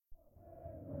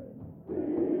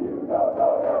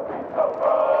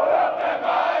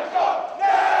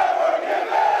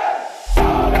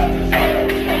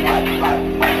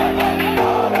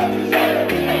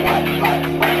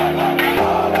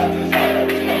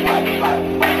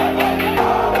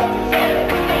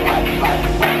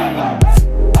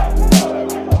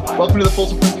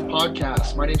Folsom Prison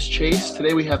podcast. My name's Chase.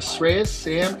 Today we have Sreyas,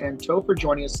 Sam, and Topher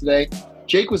joining us today.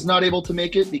 Jake was not able to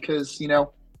make it because,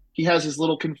 he has his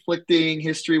little conflicting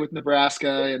history with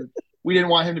Nebraska, and we didn't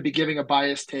want him to be giving a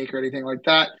biased take or anything like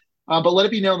that. But let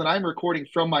it be known that I'm recording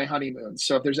from my honeymoon.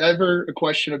 So if there's ever a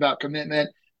question about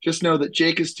commitment, just know that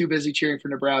Jake is too busy cheering for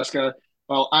Nebraska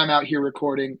while I'm out here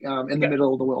recording in the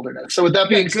middle of the wilderness. So with that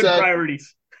being Good said,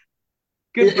 priorities.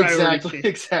 Good priorities.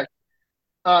 exactly.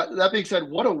 That being said,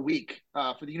 what a week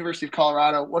for the University of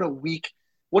Colorado. What a week.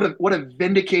 What a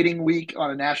vindicating week on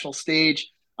a national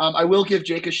stage. I will give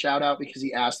Jake a shout out because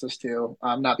he asked us to,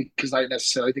 not because I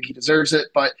necessarily think he deserves it,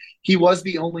 but he was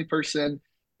the only person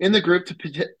in the group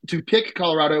to pick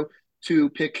Colorado to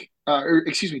pick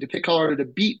Colorado to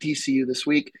beat TCU this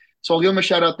week. So I'll give him a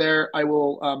shout out there. I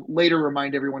will later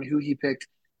remind everyone who he picked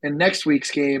in next week's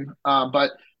game.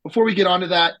 But before we get on to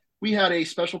that, we had a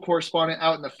special correspondent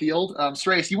out in the field.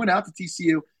 Sreyas, you went out to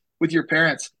TCU with your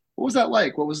parents. What was that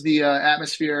like? What was the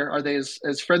atmosphere? Are they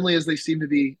as friendly as they seem to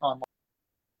be online?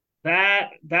 That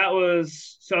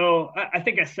was so. I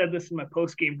think I said this in my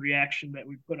post game reaction that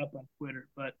we put up on Twitter,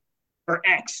 or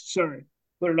X. Sorry,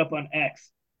 put it up on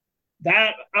X.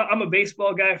 I'm a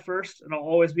baseball guy first, and I'll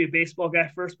always be a baseball guy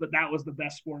first. But that was the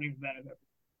best sporting event I've ever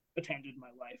attended in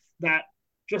my life. That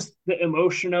just the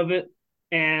emotion of it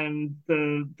and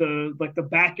the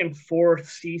back and forth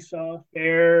seesaw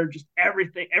fair, just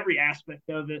everything, every aspect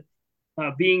of it.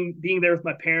 Being there with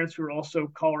my parents who are also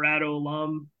Colorado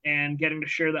alum and getting to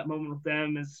share that moment with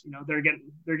them as they're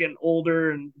getting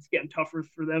older and it's getting tougher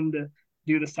for them to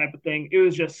do this type of thing. It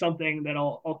was just something that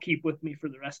I'll keep with me for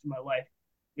the rest of my life.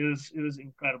 It was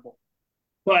incredible.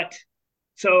 But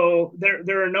so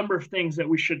there are a number of things that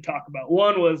we should talk about.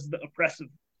 One was the oppressive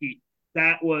heat.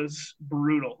 That was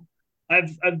brutal.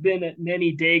 I've been at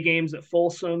many day games at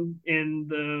Folsom in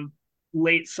the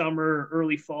late summer,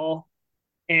 early fall,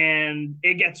 and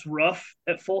it gets rough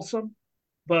at Folsom,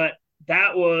 but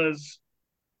that was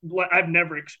what I've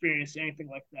never experienced anything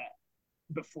like that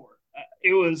before.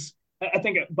 It was, I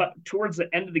think, but towards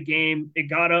the end of the game, it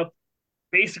got up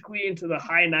basically into the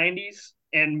high 90s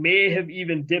and may have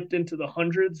even dipped into the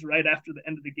hundreds right after the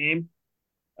end of the game.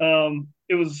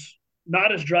 It was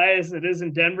not as dry as it is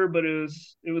in Denver, but it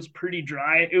was pretty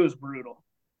dry. It was brutal.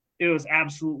 It was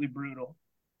absolutely brutal.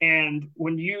 And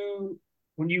when you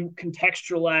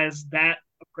contextualize that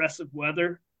oppressive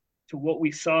weather to what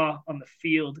we saw on the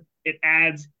field, it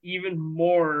adds even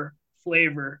more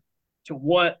flavor to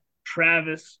what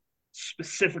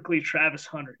specifically Travis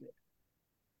Hunter did.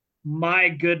 My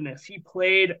goodness, he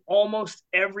played almost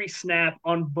every snap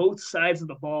on both sides of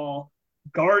the ball,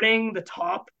 guarding the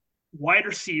top wide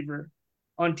receiver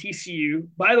on TCU.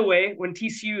 By the way, when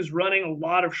TCU is running a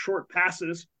lot of short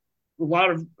passes, a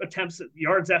lot of attempts at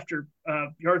yards after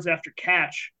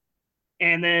catch,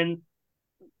 and then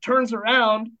turns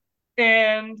around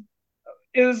and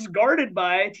is guarded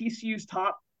by TCU's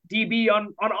top DB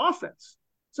on offense.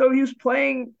 So he was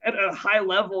playing at a high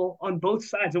level on both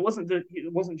sides. It wasn't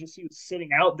just he was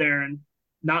sitting out there and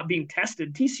not being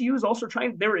tested. TCU was also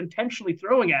they were intentionally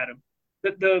throwing at him.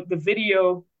 The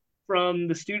video from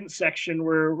the student section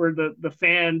where the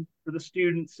fan or the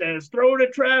student says, throw it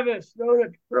at Travis, throw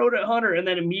it at Hunter, and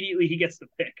then immediately he gets the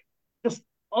pick. Just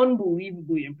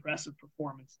unbelievably impressive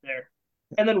performance there.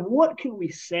 And then what can we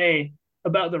say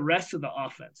about the rest of the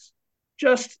offense?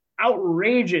 Just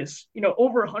outrageous,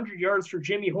 over 100 yards for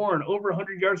Jimmy Horn, over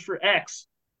 100 yards for X.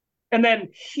 And then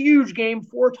huge game,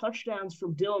 4 touchdowns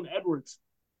from Dylan Edwards.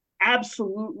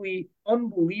 Absolutely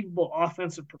unbelievable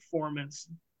offensive performance.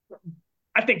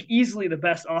 I think easily the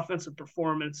best offensive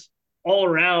performance all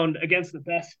around against the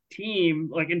best team,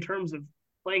 like in terms of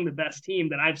playing the best team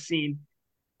that I've seen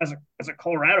as a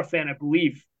Colorado fan, I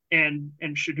believe. And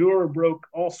Shedeur broke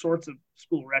all sorts of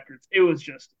school records. It was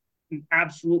just an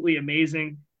absolutely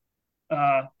amazing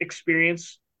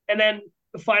experience. And then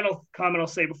the final comment I'll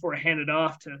say before I hand it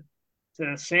off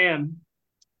to Sam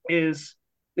is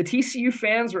the TCU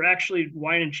fans were actually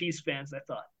wine and cheese fans, I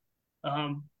thought.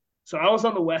 So I was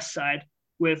on the west side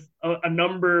with a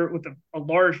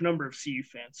large number of CU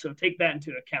fans. So take that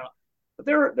into account. But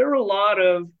there were a lot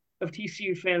of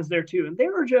TCU fans there too, and they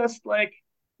were just like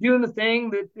doing the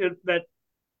thing that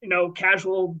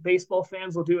casual baseball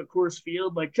fans will do at Coors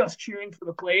Field, like just cheering for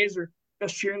the plays or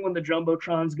just cheering when the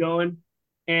jumbotron's going,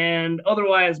 and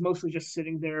otherwise mostly just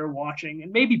sitting there watching.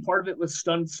 And maybe part of it was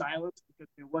stunned silence because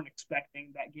they weren't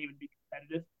expecting that game to be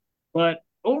competitive. But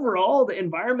overall, the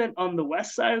environment on the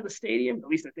west side of the stadium, at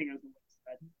least I think it was the west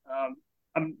side.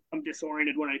 I'm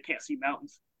disoriented when I can't see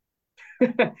mountains.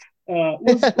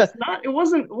 Was not. It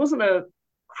wasn't a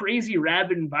crazy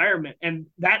rabid environment, and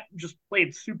that just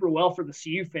played super well for the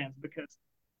CU fans because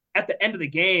at the end of the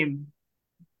game,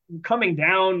 coming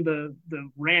down the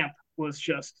ramp was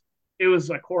just it was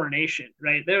a coronation,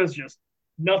 right? There was just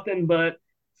nothing but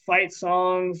fight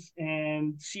songs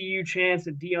and CU chants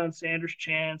and Deion Sanders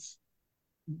chants.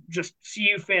 Just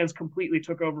CU fans completely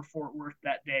took over Fort Worth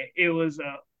that day. It was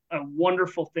a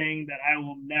wonderful thing that I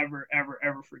will never, ever,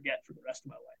 ever forget for the rest of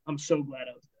my life. I'm so glad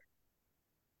I was there.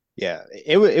 Yeah,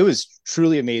 it was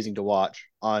truly amazing to watch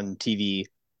on TV,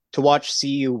 to watch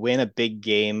CU win a big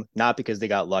game, not because they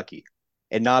got lucky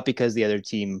and not because the other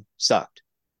team sucked.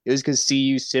 It was because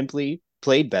CU simply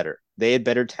played better. They had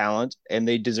better talent and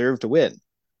they deserved to win.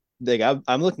 Like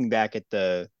I'm looking back at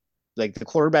the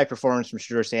quarterback performance from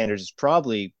Shedeur Sanders is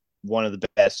probably one of the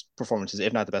best performances,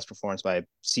 if not the best performance by a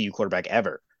CU quarterback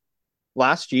ever.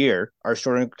 Last year, our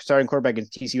starting quarterback in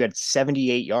TCU had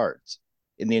 78 yards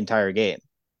in the entire game.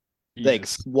 Like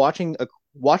Jesus.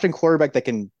 watching quarterback that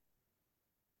can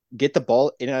get the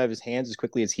ball in and out of his hands as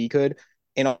quickly as he could,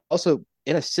 and also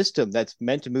in a system that's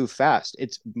meant to move fast.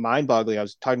 It's mind boggling. I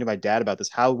was talking to my dad about this,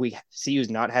 how we see who's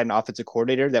not had an offensive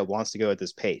coordinator that wants to go at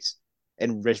this pace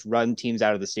and just run teams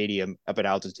out of the stadium up at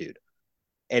altitude.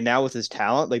 And now with his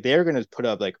talent, like they're going to put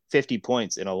up like 50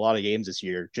 points in a lot of games this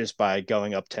year just by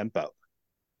going up tempo.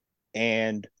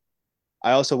 And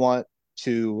I also want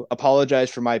to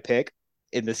apologize for my pick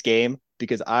in this game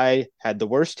because I had the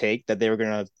worst take that they were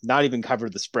going to not even cover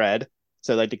the spread.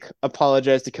 So I'd like to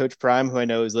apologize to Coach Prime, who I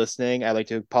know is listening. I'd like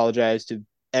to apologize to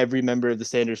every member of the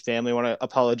Sanders family. I want to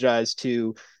apologize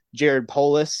to Jared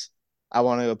Polis. I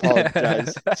want to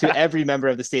apologize to every member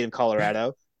of the state of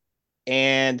Colorado.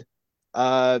 And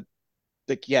yeah,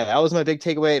 that was my big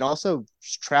takeaway. And also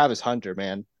Travis Hunter,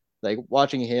 man. Like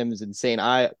watching him is insane.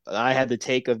 I had the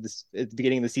take of this at the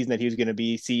beginning of the season that he was going to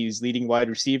be CU's leading wide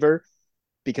receiver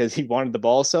because he wanted the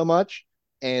ball so much.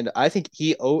 And I think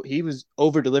he was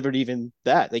over delivered even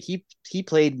that. Like he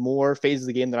played more phases of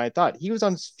the game than I thought. He was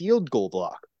on field goal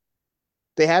block.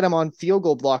 They had him on field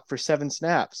goal block for 7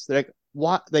 snaps. They're like,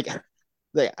 what?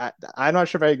 I'm not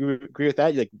sure if I agree with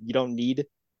that. Like you don't need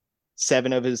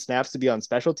 7 of his snaps to be on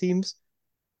special teams,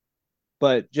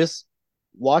 but just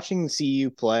watching CU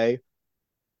play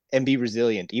and be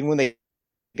resilient, even when they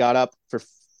got up for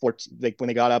 14, like when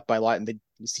they got up by a lot and the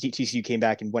TCU came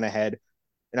back and went ahead,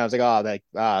 and I was like,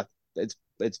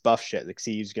 it's buff shit. Like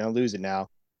CU's gonna lose it now.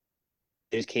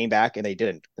 They just came back and they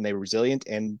didn't, and they were resilient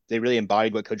and they really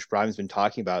embodied what Coach Prime's been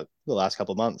talking about the last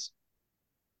couple of months.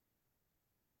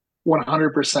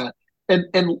 100%.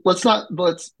 And let's not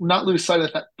lose sight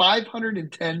of that.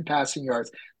 510 passing yards.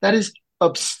 That is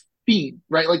obscene,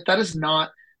 right? Like that is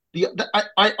not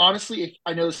I honestly, if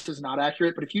I know this is not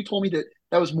accurate, but if you told me that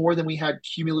that was more than we had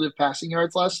cumulative passing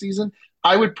yards last season,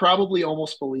 I would probably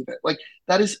almost believe it. Like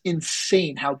that is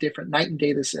insane how different night and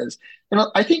day this is. And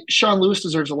I think Sean Lewis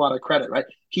deserves a lot of credit, right?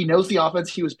 He knows the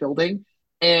offense he was building,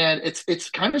 and it's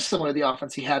kind of similar to the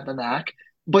offense he had in the NAC,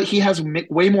 but he has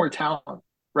way more talent,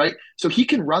 right? So he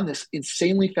can run this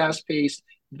insanely fast paced,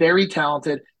 very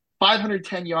talented,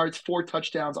 510 yards, 4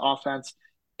 touchdowns offense.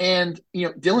 And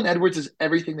Dylan Edwards is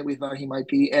everything that we thought he might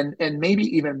be, and maybe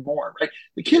even more, right?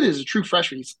 The kid is a true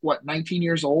freshman. He's 19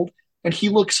 years old, and he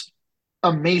looks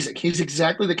amazing. He's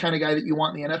exactly the kind of guy that you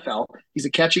want in the NFL. He's a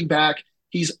catching back.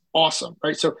 He's awesome,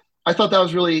 right? So I thought that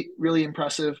was really, really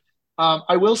impressive.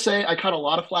 I will say I caught a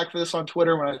lot of flack for this on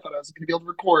Twitter when I thought I was going to be able to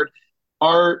record.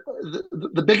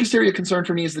 The biggest area of concern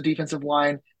for me is the defensive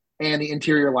line and the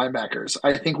interior linebackers.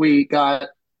 I think we got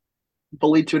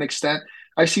bullied to an extent.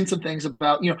 I've seen some things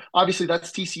about, obviously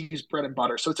that's TCU's bread and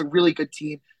butter. So it's a really good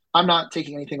team. I'm not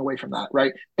taking anything away from that,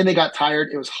 right? And they got tired.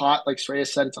 It was hot. Like Sreyas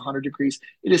said, it's 100 degrees.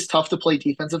 It is tough to play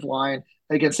defensive line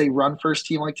against a run first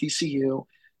team like TCU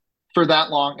for that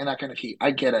long and that kind of heat.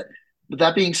 I get it. But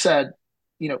that being said,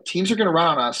 teams are going to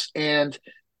run on us. And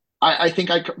I think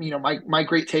my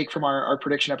great take from our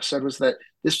prediction episode was that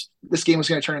this game was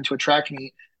going to turn into a track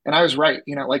meet. And I was right,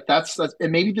 like that's,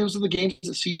 and maybe those are the games that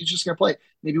CU's just going to play.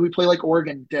 Maybe we play like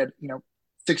Oregon did,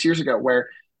 6 years ago, where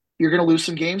you're going to lose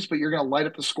some games, but you're going to light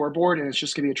up the scoreboard and it's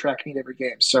just going to be a track meet every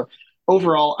game. So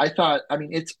overall,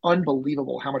 it's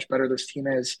unbelievable how much better this team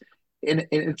is. And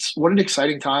it's what an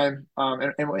exciting time,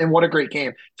 and what a great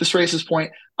game. To Sreyas'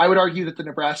 point, I would argue that the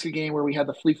Nebraska game where we had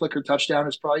the flea flicker touchdown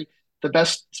is probably the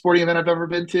best sporting event I've ever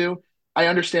been to. I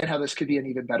understand how this could be an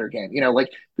even better game. Like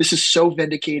this is so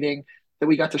vindicating that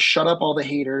we got to shut up all the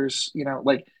haters,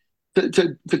 like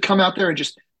to come out there and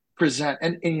just present.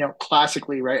 And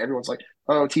classically, right, everyone's like,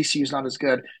 oh, TCU is not as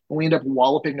good. When we end up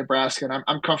walloping Nebraska, and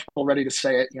I'm comfortable, ready to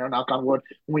say it, knock on wood,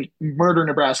 when we murder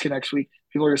Nebraska next week,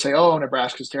 people are going to say, oh,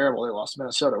 Nebraska's terrible. They lost to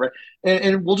Minnesota, right?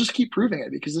 And we'll just keep proving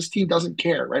it because this team doesn't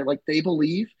care, right? Like they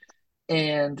believe,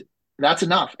 and that's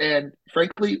enough. And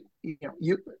frankly,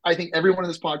 I think everyone in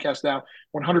this podcast now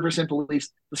 100% believes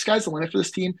the sky's the limit for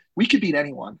this team. We could beat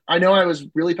anyone. I know I was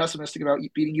really pessimistic about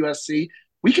beating USC.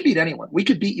 We could beat anyone. We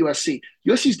could beat USC.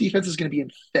 USC's defense is going to be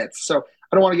in fits. So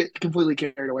I don't want to get completely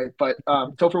carried away. But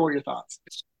Topher, what are your thoughts?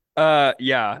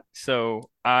 Yeah. So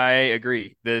I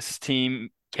agree. This team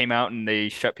came out and they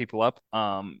shut people up.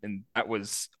 And that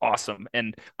was awesome.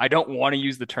 And I don't want to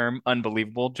use the term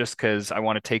unbelievable just because I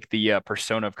want to take the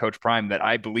persona of Coach Prime that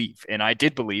I believe, and I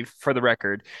did believe, for the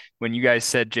record, when you guys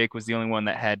said Jake was the only one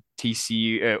that had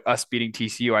TCU, us beating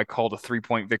TCU, I called a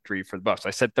 3-point victory for the Buffs.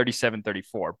 I said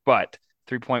 37-34, but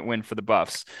 3-point win for the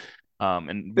Buffs.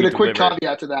 And we a quick delivered.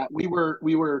 caveat to that: we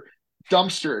were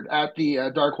dumpstered at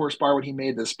the Dark Horse Bar when he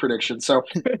made this prediction. So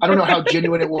I don't know how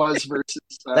genuine it was versus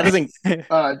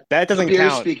that doesn't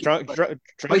count. Speaking,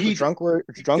 drunk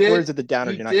words of the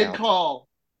downer do not count.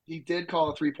 He did call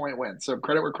a 3-point win. So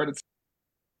credit where credit's.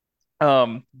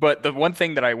 But the one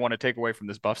thing that I want to take away from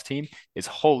this Buffs team is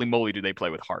holy moly, do they play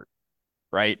with heart,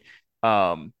 right?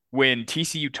 When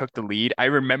TCU took the lead, I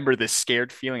remember this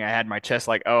scared feeling I had in my chest,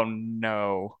 like, oh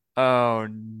no,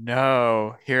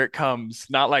 here it comes.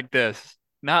 Not like this,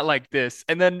 not like this.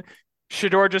 And then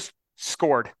Shedeur just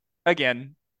scored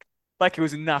again, like it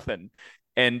was nothing.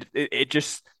 And it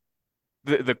just,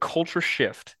 the culture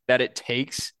shift that it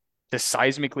takes to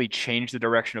seismically change the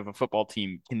direction of a football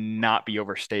team cannot be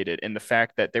overstated. And the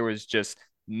fact that there was just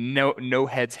no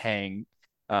heads hang,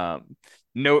 no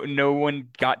one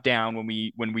got down when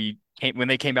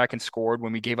they came back and scored,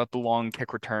 when we gave up the long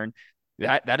kick return.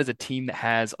 That is a team that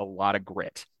has a lot of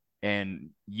grit,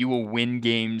 and you will win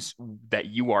games that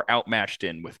you are outmatched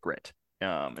in with grit.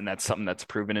 And that's something that's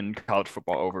proven in college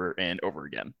football over and over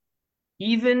again.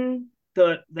 Even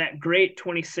that great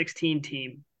 2016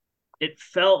 team, it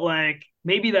felt like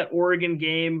maybe that Oregon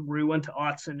game where we went to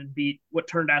Autzen and beat what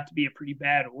turned out to be a pretty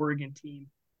bad Oregon team.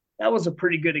 That was a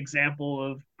pretty good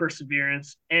example of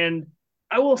perseverance. And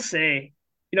I will say,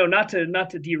 not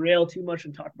to derail too much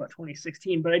and talk about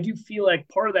 2016, but I do feel like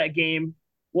part of that game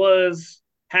was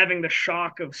having the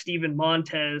shock of Steven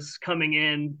Montez coming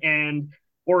in and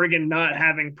Oregon not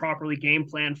having properly game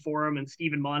planned for him and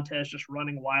Steven Montez just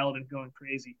running wild and going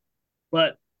crazy.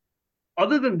 But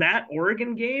other than that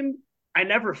Oregon game, I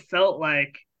never felt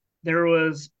like there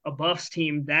was a Buffs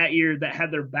team that year that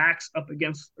had their backs up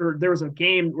against, or there was a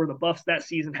game where the Buffs that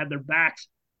season had their backs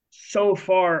so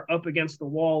far up against the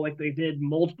wall like they did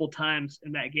multiple times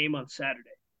in that game on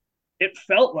Saturday. It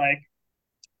felt like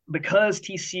because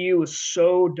TCU was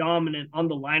so dominant on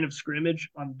the line of scrimmage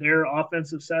on their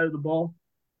offensive side of the ball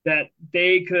that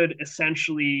they could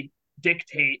essentially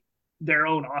dictate their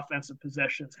own offensive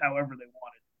possessions however they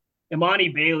wanted. Imani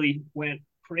Bailey went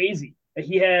crazy.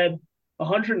 He had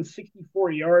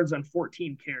 164 yards on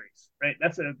 14 carries, right?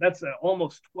 That's a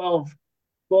almost 12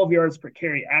 yards per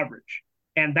carry average.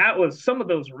 And that was, some of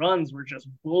those runs were just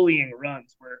bullying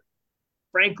runs where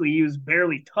frankly he was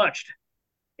barely touched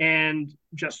and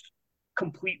just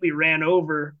completely ran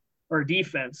over our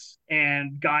defense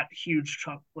and got huge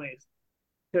chunk plays.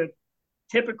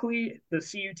 Typically the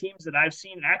CU teams that I've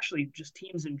seen, actually just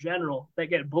teams in general that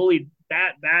get bullied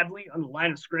that badly on the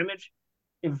line of scrimmage,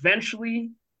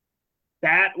 eventually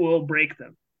that will break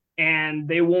them and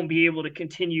they won't be able to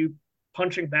continue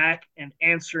punching back and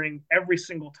answering every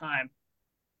single time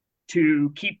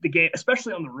to keep the game,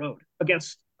 especially on the road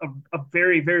against a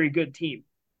very, very good team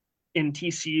in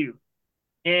TCU.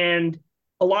 And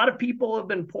a lot of people have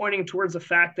been pointing towards the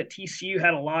fact that TCU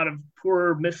had a lot of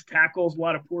poor missed tackles, a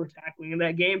lot of poor tackling in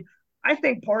that game. I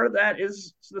think part of that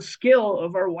is the skill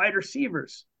of our wide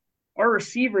receivers,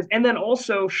 and then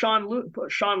also Sean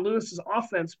Lewis's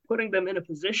offense, putting them in a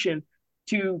position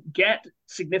to get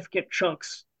significant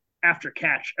chunks after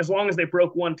catch, as long as they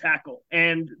broke one tackle.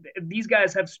 And these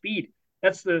guys have speed.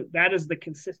 That is the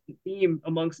consistent theme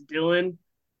amongst Dylan,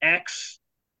 X,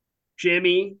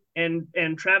 Jimmy, and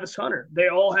Travis Hunter. They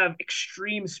all have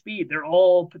extreme speed. They're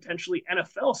all potentially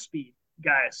NFL speed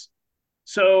guys.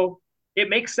 So it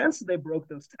makes sense that they broke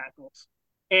those tackles.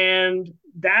 And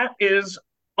that is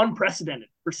unprecedented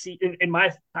for in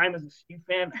my time as a CU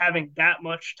fan, having that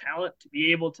much talent to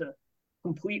be able to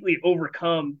completely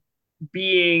overcome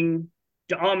being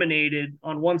dominated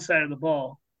on one side of the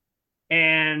ball.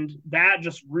 And that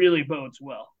just really bodes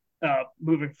well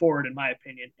moving forward, in my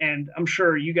opinion. And I'm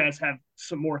sure you guys have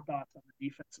some more thoughts on the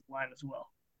defensive line as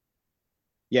well.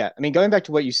 Yeah, I mean, going back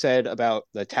to what you said about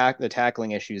the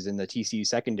tackling issues in the TCU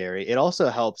secondary, it also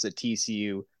helps that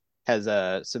TCU has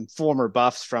some former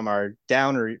buffs from our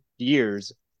downer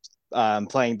years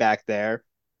playing back there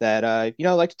that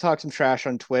like to talk some trash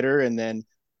on Twitter and then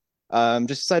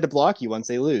just decide to block you once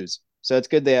they lose. So it's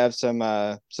good they have some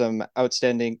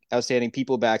outstanding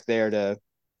people back there to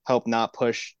help not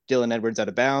push Dylan Edwards out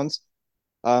of bounds.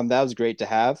 That was great to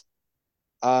have.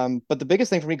 But the biggest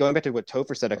thing for me, going back to what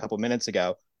Topher said a couple minutes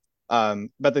ago, about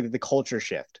the culture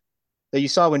shift that you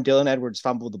saw when Dylan Edwards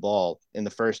fumbled the ball in the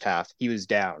first half, he was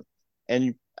down.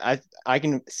 And I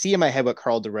can see in my head what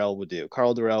Carl Durrell would do.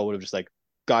 Carl Durrell would have just like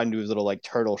gotten to his little like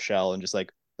turtle shell and just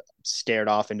like stared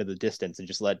off into the distance and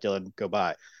just let Dylan go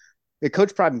by. The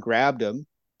Coach Prime grabbed him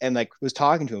and like was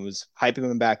talking to him, was hyping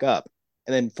him back up.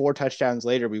 And then 4 touchdowns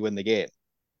later, we win the game.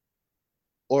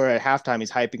 Or at halftime,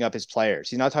 he's hyping up his players.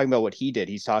 He's not talking about what he did.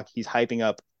 He's hyping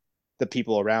up the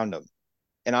people around him.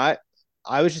 And I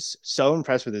was just so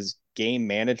impressed with his game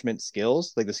management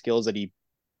skills, like the skills that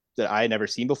I had never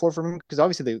seen before from him. Because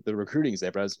obviously the recruiting is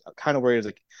there, but I was kind of worried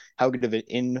like how good of an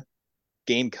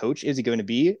in-game coach is he going to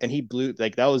be? And he blew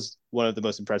like that was one of the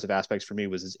most impressive aspects for me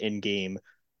was his in-game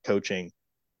coaching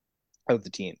of the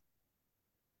team.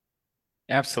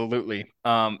 Absolutely.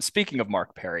 Speaking of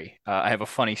Mark Perry, I have a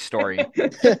funny story.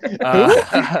 Who?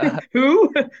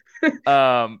 Who?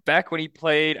 Back when he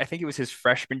played, I think it was his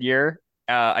freshman year.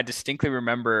 I distinctly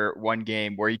remember one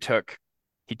game where he took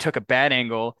a bad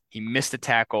angle, he missed a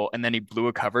tackle, and then he blew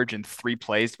a coverage in 3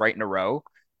 plays right in a row.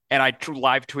 And I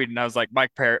live tweeted and I was like,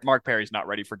 Mark Perry's not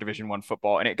ready for Division I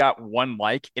football, and it got 1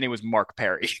 like, and it was Mark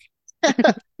Perry.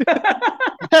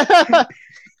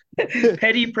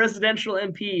 Petty presidential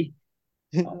MP.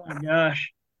 Oh my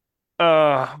gosh.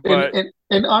 And, But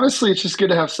and honestly, it's just good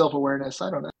to have self-awareness. I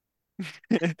don't know.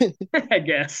 I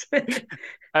guess.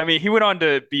 I mean, he went on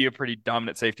to be a pretty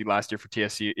dominant safety last year for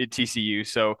TCU,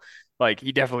 so like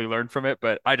he definitely learned from it.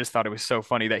 But I just thought it was so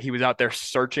funny that he was out there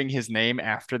searching his name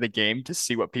after the game to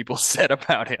see what people said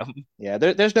about him. Yeah,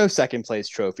 there's no second place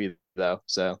trophy though.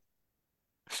 So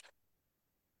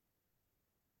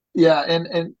Yeah,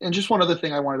 and just one other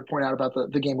thing I wanted to point out about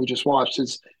the game we just watched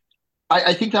is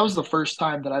I think that was the first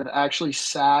time that I've actually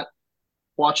sat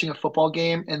watching a football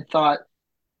game and thought,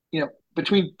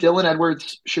 between Dylan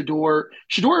Edwards, Shedeur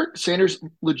Sanders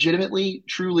legitimately,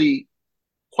 truly,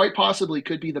 quite possibly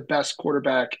could be the best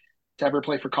quarterback to ever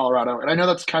play for Colorado. And I know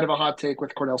that's kind of a hot take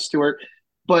with Cordell Stewart,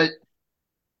 but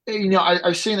I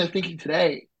was sitting there thinking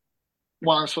today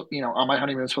while on my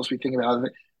honeymoon, I'm supposed to be thinking about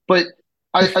it, but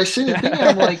I was sitting there thinking,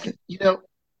 I'm like,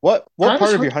 what Travis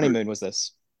part of your Hunter, honeymoon was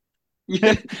this?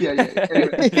 yeah, yeah.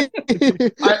 Anyway,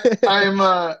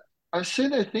 I'm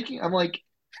sitting there thinking, I'm like,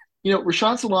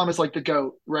 Rashawn Salam is like the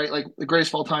GOAT, right? Like the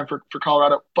greatest of all time for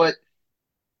Colorado. But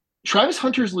Travis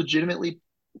Hunter is legitimately,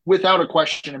 without a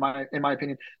question, in my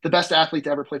opinion, the best athlete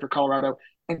to ever play for Colorado,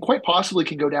 and quite possibly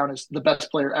can go down as the best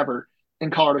player ever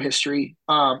in Colorado history.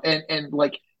 And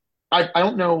like I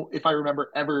don't know if I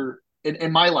remember ever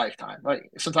in my lifetime, like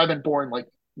since I've been born, like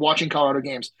watching Colorado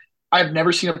games, I've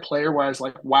never seen a player where I was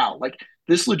like, wow, like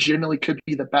this legitimately could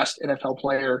be the best NFL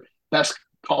player, best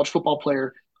college football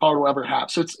player Colorado will ever have.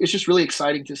 So it's just really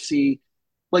exciting to see,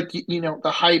 like the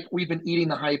hype. We've been eating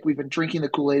the hype. We've been drinking the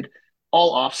Kool-Aid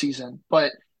all off season.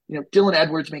 But Dylan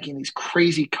Edwards making these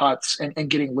crazy cuts and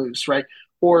getting loose, right?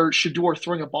 Or Shedeur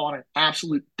throwing a ball on an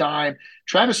absolute dime.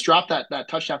 Travis dropped that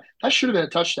touchdown. That should have been a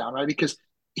touchdown, right? Because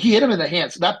he hit him in the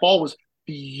hands. That ball was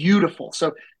beautiful.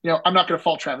 So I'm not going to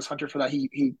fault Travis Hunter for that.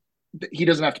 He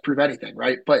doesn't have to prove anything,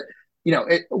 right? But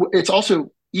it's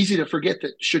also easy to forget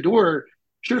that Shedeur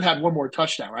should have had one more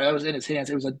touchdown, right? That was in his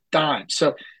hands. It was a dime.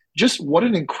 So just what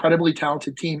an incredibly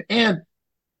talented team. And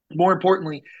more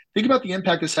importantly, think about the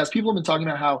impact this has. People have been talking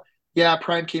about how, yeah,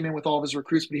 Prime came in with all of his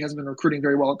recruits, but he hasn't been recruiting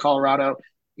very well at Colorado.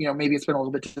 Maybe it's been a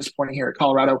little bit disappointing here at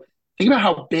Colorado. Think about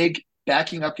how big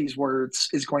backing up these words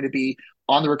is going to be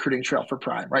on the recruiting trail for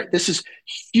Prime, right? This is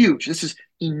huge. This is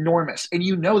enormous. And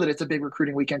that it's a big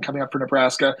recruiting weekend coming up for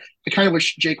Nebraska. I kind of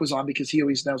wish Jake was on because he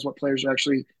always knows what players are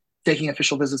actually taking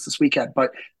official visits this weekend.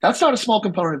 But that's not a small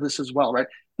component of this as well, right?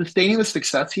 Sustaining the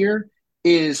success here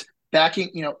is backing,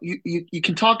 you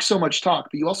can talk so much talk,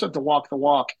 but you also have to walk the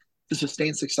walk to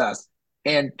sustain success.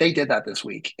 And they did that this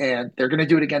week, and they're going to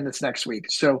do it again this next week.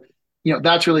 So,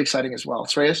 that's really exciting as well.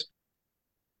 Sreyas?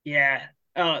 Yeah.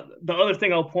 The other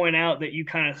thing I'll point out that you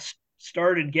kind of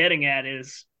started getting at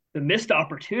is the missed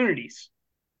opportunities.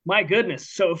 My goodness.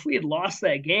 So if we had lost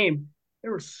that game,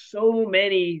 there were so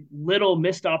many little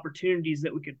missed opportunities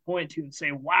that we could point to and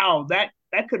say, wow, that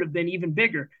could have been even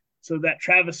bigger. So that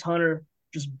Travis Hunter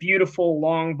just beautiful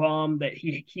long bomb that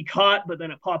he caught, but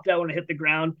then it popped out when it hit the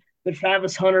ground. The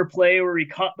Travis Hunter play where he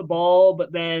caught the ball,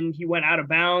 but then he went out of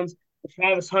bounds. The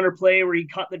Travis Hunter play where he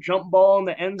caught the jump ball in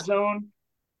the end zone.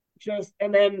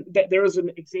 And then there was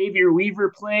an Xavier Weaver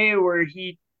play where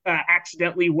he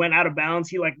accidentally went out of bounds.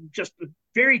 He like just the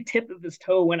very tip of his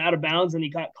toe went out of bounds and he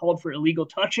got called for illegal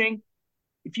touching.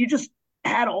 If you just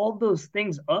add all those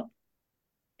things up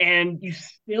and you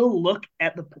still look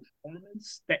at the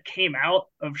performance that came out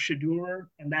of Shedeur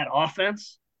and that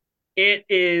offense,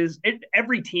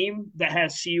 every team that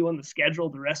has CU on the schedule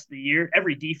the rest of the year,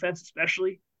 every defense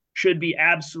especially, should be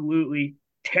absolutely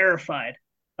terrified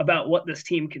about what this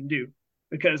team can do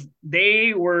because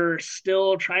they were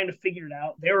still trying to figure it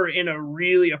out. They were in a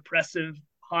really oppressive,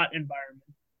 hot environment,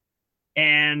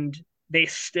 and they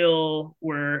still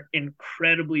were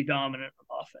incredibly dominant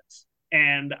on offense.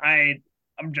 And I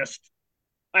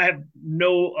have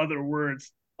no other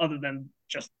words other than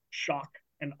just shock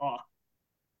and awe.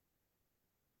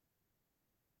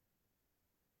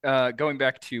 Going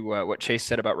back to what Chase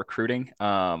said about recruiting,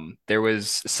 there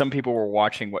was some people were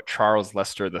watching what Charles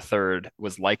Lester III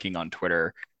was liking on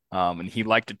Twitter, and he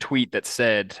liked a tweet that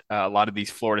said a lot of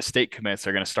these Florida State commits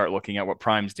are going to start looking at what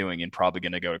Prime's doing and probably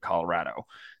going to go to Colorado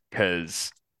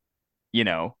because,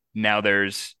 now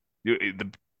there's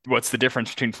what's the difference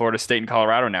between Florida State and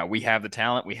Colorado now? We have the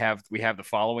talent, we have the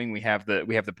following, we have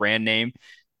the brand name.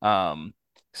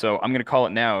 So I'm going to call it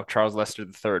now. Charles Lester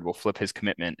III will flip his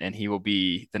commitment, and he will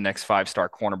be the next 5-star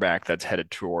cornerback that's headed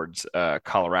towards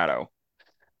Colorado.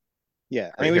 Yeah,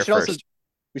 I mean, we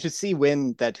should see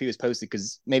when that tweet was posted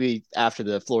because maybe after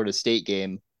the Florida State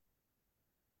game,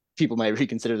 people might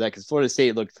reconsider that because Florida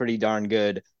State looked pretty darn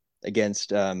good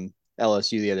against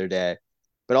LSU the other day.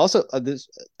 But also,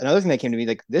 another thing that came to me,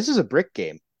 like this is a brick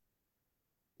game.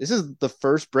 This is the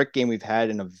first brick game we've had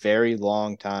in a very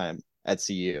long time at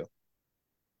CU.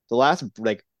 The last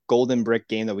like golden brick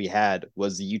game that we had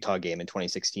was the Utah game in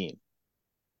 2016.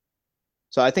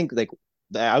 So I think like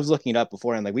I was looking it up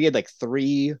before and like we had like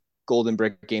 3 golden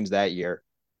brick games that year.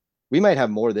 We might have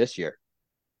more this year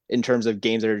in terms of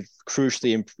games that are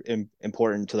crucially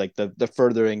important to like the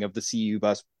furthering of the CU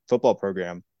bus football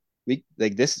program. We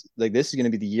this is going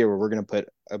to be the year where we're going to put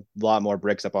a lot more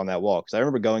bricks up on that wall. Cause I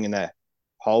remember going in that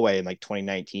hallway in like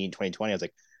 2019, 2020. I was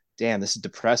like, damn, this is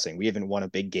depressing. We haven't won a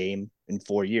big game in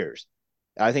 4 years.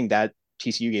 I think that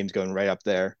TCU game's going right up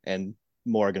there and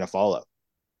more are going to follow.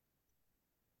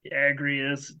 Yeah, I agree.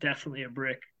 That's definitely a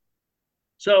brick.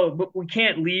 So, but we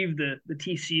can't leave the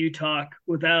TCU talk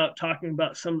without talking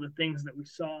about some of the things that we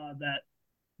saw that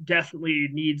definitely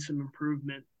need some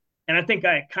improvement. And I think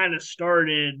I kind of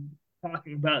started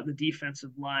talking about the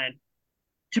defensive line.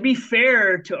 To be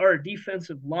fair to our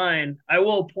defensive line, I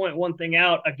will point one thing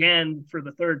out again for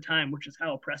the third time, which is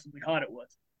how oppressively hot it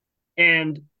was.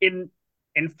 And in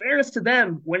fairness to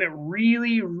them, when it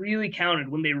really, really counted,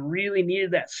 when they really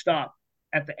needed that stop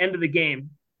at the end of the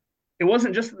game, it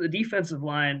wasn't just that the defensive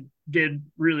line did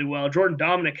really well. Jordan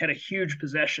Dominic had a huge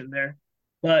possession there,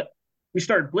 but we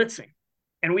started blitzing.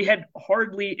 And we had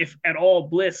hardly, if at all,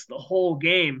 blitzed the whole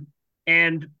game.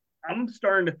 And I'm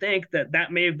starting to think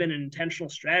that may have been an intentional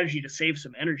strategy to save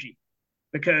some energy.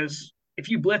 Because if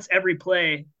you blitz every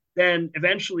play, then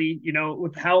eventually,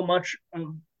 with how much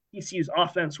of TCU's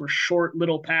offense were short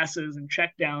little passes and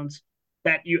checkdowns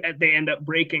that they end up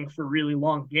breaking for really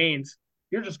long gains,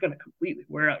 you're just going to completely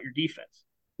wear out your defense.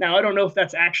 Now, I don't know if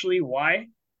that's actually why,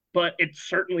 but it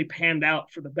certainly panned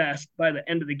out for the best by the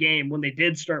end of the game when they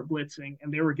did start blitzing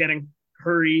and they were getting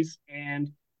hurries, and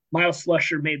Miles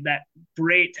Slusher made that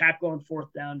great tackle on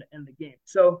 4th down to end the game.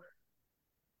 So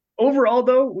overall,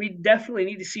 though, we definitely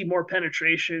need to see more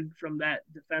penetration from that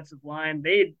defensive line.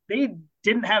 They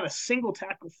didn't have a single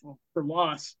tackle for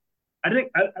loss. I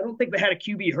don't think they had a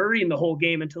QB hurry in the whole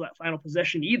game until that final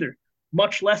possession either,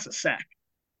 much less a sack.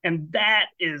 And that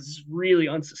is really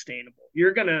unsustainable.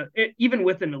 You're going to, even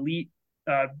with an elite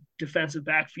defensive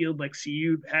backfield like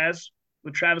CU has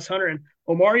with Travis Hunter, and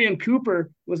Omarion Cooper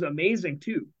was amazing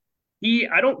too.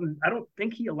 I don't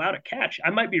think he allowed a catch. I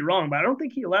might be wrong, but I don't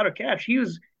think he allowed a catch. He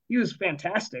was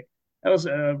fantastic. That was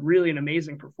really an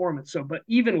amazing performance. So, but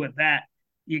even with that,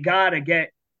 you got to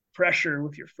get pressure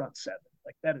with your front seven.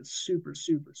 Like that is super,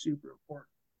 super, super important.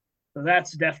 So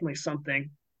that's definitely something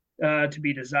to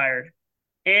be desired.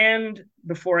 And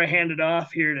before I hand it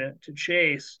off here to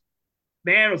Chase,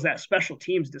 man, was that special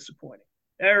teams disappointing.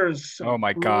 There was some oh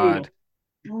my God,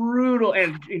 brutal,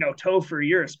 and Topher,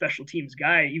 you're a special teams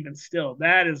guy. Even still,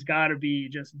 that has got to be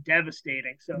just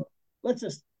devastating. So let's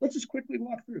just quickly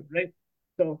walk through, right?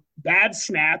 So bad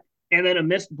snap and then a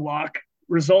missed block,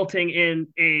 resulting in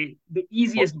the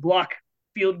easiest block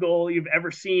field goal you've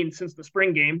ever seen since the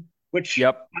spring game, which,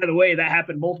 Yep. by the way, that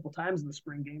happened multiple times in the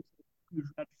spring game. Huge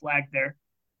red flag there.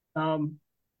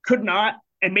 Could not,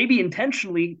 and maybe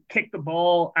intentionally, kick the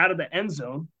ball out of the end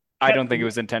zone. I don't Kept think it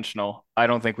was intentional. I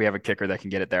don't think we have a kicker that can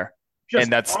get it there. And just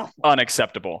that's awful.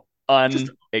 unacceptable.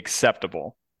 Just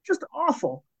Unacceptable. just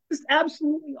awful. Just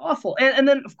absolutely awful. And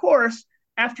then, of course,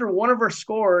 after one of our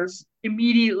scores,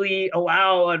 immediately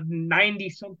allow a 90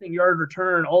 something yard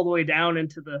return all the way down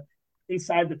into the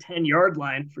inside the 10-yard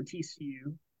line for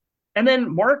TCU. And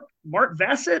then Mark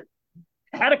Vassett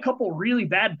had a couple really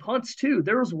bad punts too.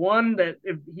 There was one that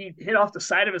if he hit off the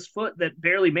side of his foot that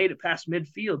barely made it past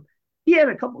midfield. He had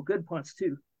a couple good punts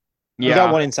too. He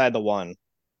got one Yeah. inside the one.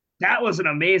 That was an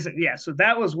amazing, yeah. So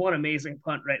that was one amazing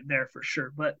punt right there for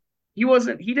sure. But he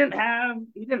didn't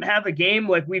have a game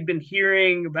like we've been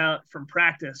hearing about from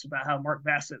practice about how Mark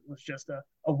Bassett was just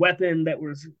a weapon that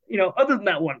was, other than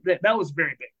that one, that was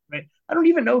very big, right? I don't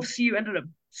even know if CU ended up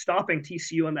stopping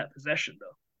TCU on that possession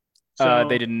though. So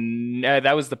They didn't.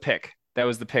 That was the pick. That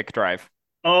was the pick drive.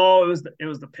 oh, it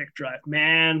was the pick drive,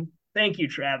 man. Thank you,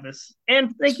 Travis,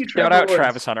 and thank you, Shout Trevor out Woods.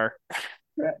 Travis Hunter.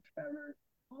 Trevor.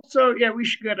 Also, yeah, we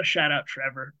should get a shout out,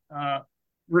 Trevor.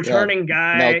 Returning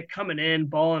guy coming in,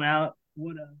 balling out.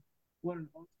 What an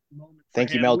awesome moment.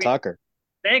 Thank you, Mel Tucker.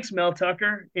 Thanks, Mel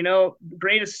Tucker.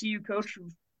 Greatest CU coach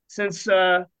since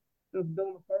Bill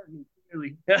McCartney,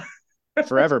 really.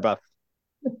 Forever, Buff.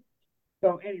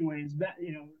 So, anyways, that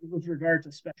with regard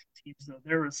to special teams, though,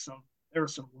 there was some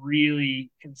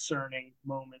really concerning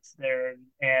moments there,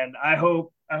 and I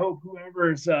hope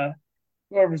whoever's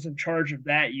in charge of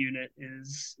that unit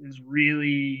is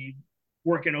really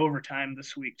working overtime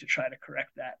this week to try to correct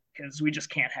that, because we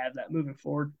just can't have that moving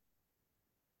forward.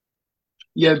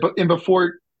 Yeah, but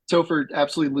before Topher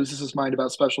absolutely loses his mind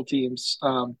about special teams,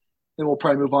 then we'll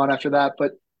probably move on after that.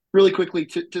 But really quickly,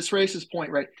 to Sreyas' point,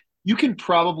 right? You can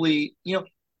probably,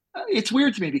 it's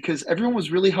weird to me because everyone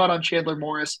was really hot on Chandler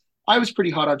Morris. I was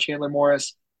pretty hot on Chandler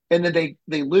Morris, and then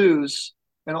they lose.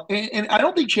 And I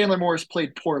don't think Chandler Morris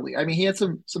played poorly. I mean, he had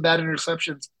some bad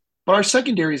interceptions, but our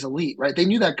secondary is elite, right? They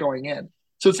knew that going in.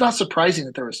 So it's not surprising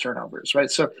that there was turnovers,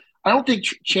 right? So I don't think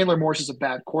Chandler Morris is a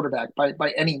bad quarterback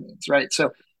by any means, right?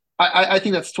 So I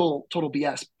think that's total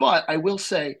BS. But I will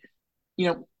say,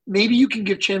 maybe you can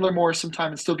give Chandler Morris some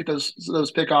time and still get those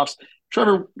pickoffs.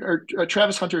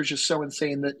 Travis Hunter is just so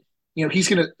insane that he's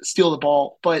going to steal the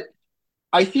ball. But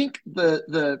I think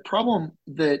the problem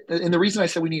and the reason I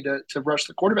said we need to rush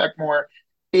the quarterback more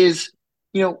is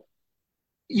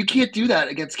you can't do that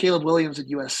against Caleb Williams at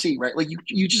USC, right? Like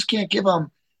you just can't give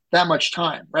him that much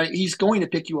time, right? He's going to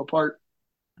pick you apart,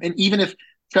 and even if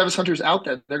Travis Hunter's out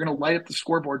there, they're going to light up the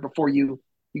scoreboard before you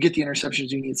get the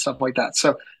interceptions you need, stuff like that.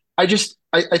 So I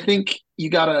think you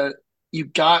got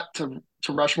to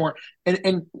rush more,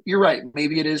 and you're right.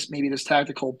 Maybe it is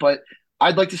tactical, but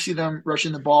I'd like to see them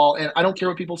rushing the ball. And I don't care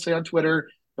what people say on Twitter,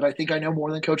 but I think I know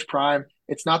more than Coach Prime.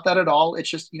 It's not that at all. It's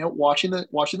just watching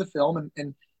the film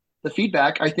and the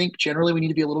feedback. I think generally we need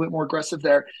to be a little bit more aggressive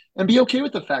there and be okay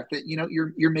with the fact that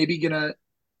you're maybe gonna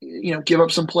give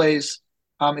up some plays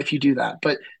if you do that,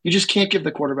 but you just can't give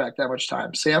the quarterback that much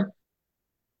time. Sam?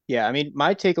 Yeah, I mean,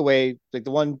 my takeaway, like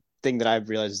the one thing that I've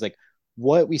realized is like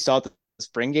what we saw at the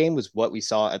spring game was what we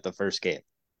saw at the first game.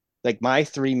 Like my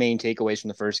three main takeaways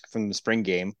from the spring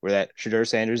game were that Shedeur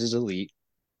Sanders is elite,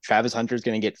 Travis Hunter is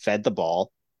going to get fed the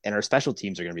ball, and our special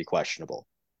teams are going to be questionable.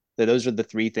 So those are the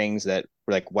three things that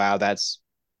were like, wow, that's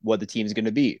what the team's going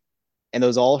to be. And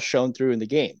those all shown through in the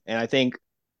game. And I think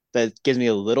that gives me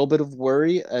a little bit of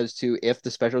worry as to if the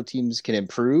special teams can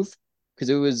improve, because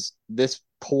it was this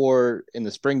poor in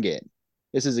the spring game.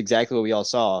 This is exactly what we all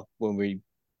saw when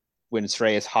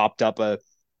Sreyas hopped up a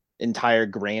entire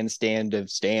grandstand of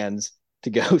stands to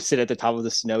go sit at the top of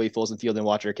the snowy Folsom Field and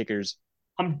watch our kickers.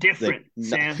 I'm different,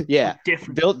 Sam. Yeah, I'm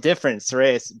different. Built different,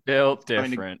 Sreyas. Built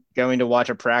different. Going to watch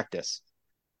a practice.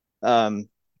 But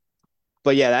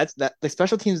yeah, that's that. The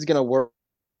special teams is going to work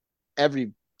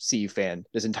every CU fan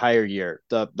this entire year.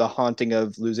 The haunting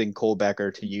of losing Cole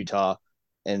Becker to Utah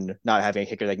and not having a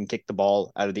kicker that can kick the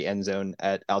ball out of the end zone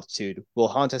at altitude will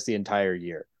haunt us the entire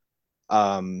year.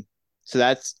 So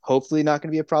that's hopefully not going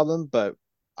to be a problem, but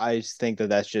I just think that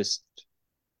that's just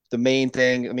the main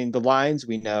thing. I mean, the lines,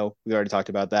 we know, we already talked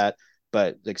about that,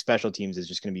 but like special teams is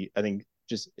just going to be, I think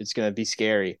it's going to be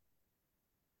scary.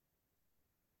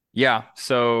 Yeah.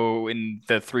 So in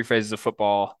the three phases of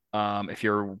football, if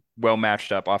you're well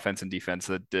matched up offense and defense,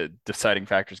 the deciding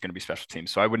factor is going to be special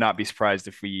teams. So I would not be surprised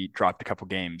if we dropped a couple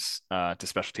games to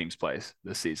special teams plays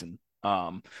this season.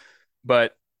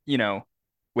 But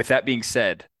with that being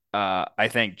said, I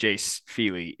think Jace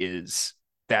Feely is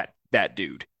that that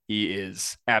dude. He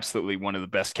is absolutely one of the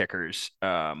best kickers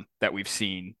that we've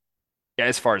seen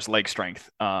as far as leg strength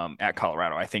at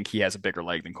Colorado. I think he has a bigger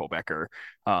leg than Cole Becker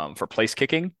for place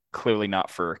kicking, clearly not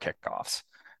for kickoffs.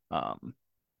 Um,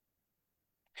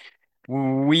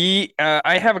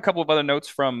 I have a couple of other notes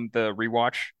from the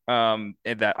rewatch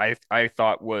that I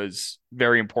thought was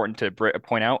very important to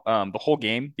point out. The whole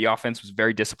game, the offense was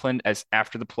very disciplined. As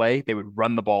after the play, they would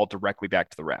run the ball directly back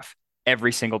to the ref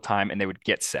every single time, and they would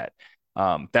get set.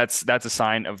 That's a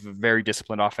sign of a very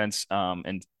disciplined offense,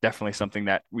 and definitely something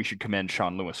that we should commend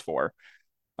Sean Lewis for.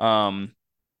 A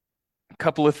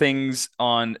couple of things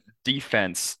on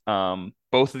defense.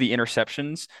 Both of the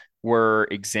interceptions were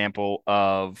example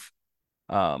of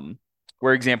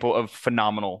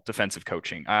phenomenal defensive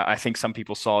coaching. I think some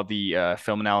people saw the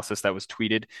film analysis that was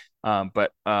tweeted,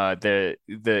 but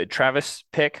the Travis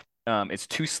pick, it's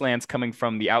two slants coming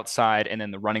from the outside and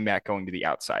then the running back going to the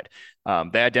outside.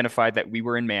 They identified that we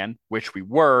were in man, which we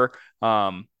were.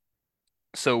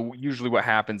 So usually what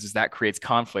happens is that creates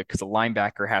conflict because the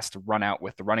linebacker has to run out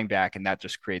with the running back, and that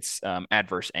just creates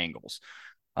adverse angles.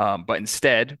 But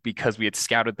instead, because we had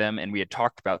scouted them and we had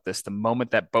talked about this, the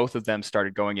moment that both of them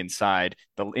started going inside,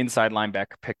 the inside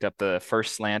linebacker picked up the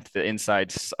first slant, the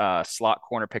inside slot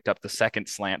corner picked up the second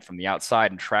slant from the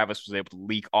outside, and Travis was able to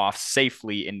leak off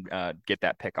safely and get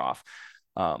that pick off.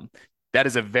 That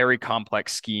is a very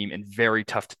complex scheme and very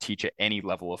tough to teach at any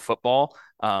level of football.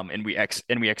 And we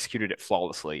executed it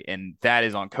flawlessly. And that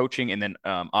is on coaching, and then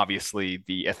obviously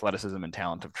the athleticism and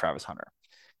talent of Travis Hunter.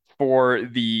 For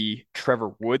the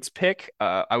Trevor Woods pick,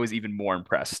 I was even more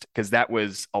impressed because that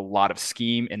was a lot of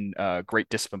scheme and great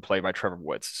discipline play by Trevor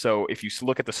Woods. So if you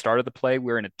look at the start of the play,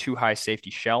 we're in a too high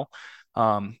safety shell.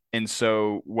 And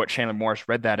so what Chandler Morris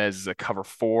read that as is a cover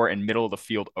 4 and middle of the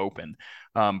field open.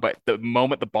 But the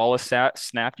moment the ball is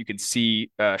snapped, you can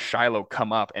see Shiloh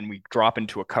come up and we drop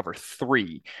into a cover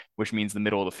 3, which means the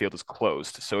middle of the field is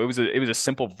closed. So it was a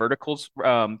simple verticals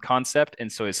concept.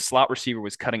 And so his slot receiver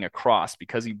was cutting across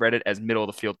because he read it as middle of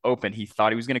the field open. He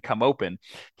thought he was going to come open.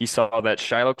 He saw that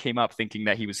Shiloh came up thinking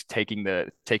that he was taking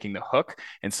the hook.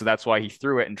 And so that's why he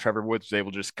threw it. And Trevor Woods was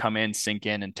able to just come in, sink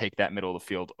in, and take that middle of the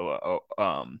field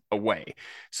away.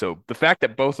 So the fact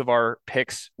that both of our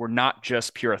picks were not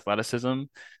just pure athleticism,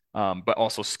 but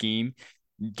also scheme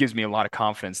gives me a lot of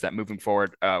confidence that moving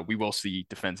forward, we will see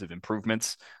defensive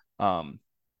improvements.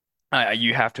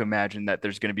 You have to imagine that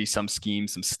there's going to be some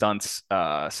schemes, some stunts,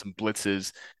 some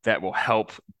blitzes that will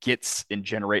help get and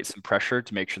generate some pressure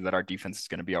to make sure that our defense is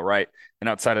going to be all right. And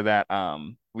outside of that,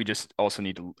 we just also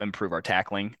need to improve our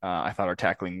tackling. I thought our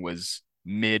tackling was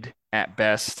mid at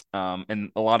best. And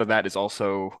a lot of that is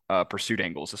also pursuit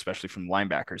angles, especially from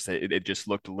linebackers. It just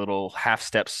looked a little half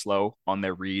step slow on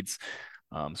their reads.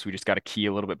 So we just got to key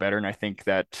a little bit better. And I think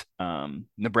that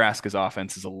Nebraska's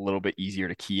offense is a little bit easier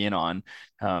to key in on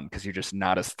because you're just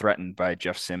not as threatened by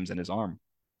Jeff Sims and his arm.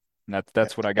 And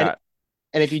that's what I got.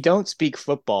 And if you don't speak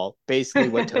football, basically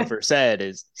what Topher said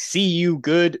is, see you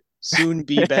good, soon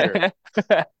be better.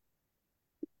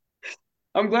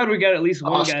 I'm glad we got at least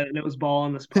one guy that knows ball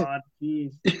on this pod.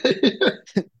 Jeez.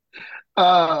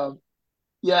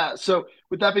 Yeah. So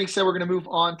with that being said, we're going to move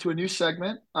on to a new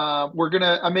segment.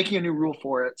 I'm making a new rule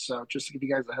for it. So just to give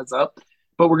you guys a heads up,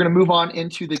 but we're going to move on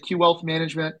into the Q Wealth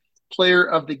Management Player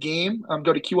of the Game.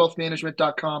 Go to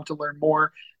qwealthmanagement.com to learn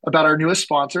more about our newest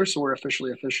sponsor. So we're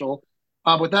officially official.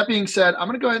 With that being said, I'm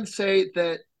going to go ahead and say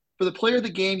that for the Player of the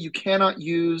Game, you cannot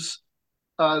use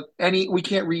we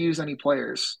can't reuse any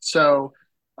players. So,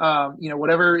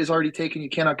 whatever is already taken, you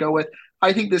cannot go with.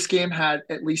 I think this game had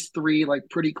at least 3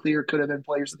 pretty clear could have been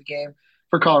players of the game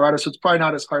for Colorado, so it's probably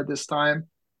not as hard this time.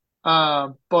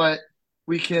 But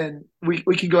we can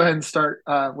go ahead and start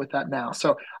with that now.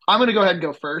 So I'm going to go ahead and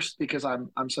go first because I'm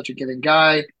such a giving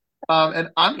guy, and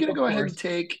I'm going to go ahead and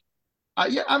take.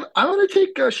 I'm going to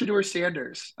take Shedeur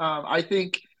Sanders. I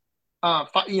think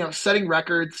setting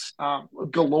records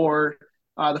galore.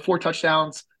 The 4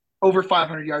 touchdowns, over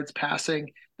 500 yards passing.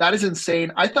 That is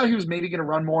insane. I thought he was maybe going to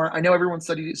run more. I know everyone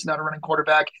said he's not a running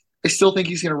quarterback. I still think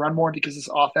he's going to run more because this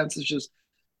offense is just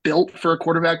built for a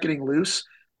quarterback getting loose.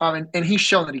 And he's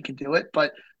shown that he can do it.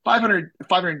 But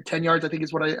 510 yards, I think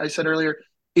is what I said earlier,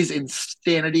 is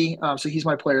insanity. So he's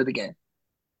my player of the game.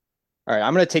 All right,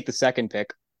 I'm going to take the second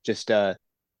pick. Just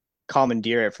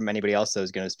commandeer it from anybody else that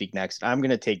was going to speak next. I'm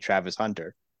going to take Travis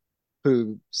Hunter,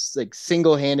 who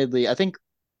single-handedly, I think,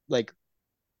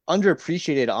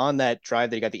 underappreciated on that drive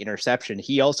that he got the interception.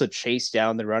 He also chased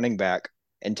down the running back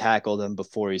and tackled him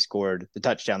before he scored the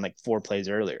touchdown 4 plays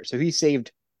earlier. So he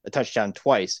saved a touchdown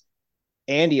twice,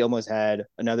 and he almost had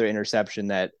another interception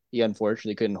that he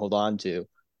unfortunately couldn't hold on to.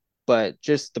 but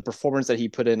just the performance that he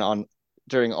put in on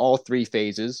during all three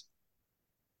phases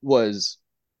was,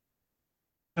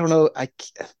 I don't know.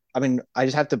 I mean, I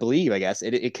just have to believe. I guess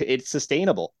it's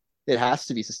sustainable. It has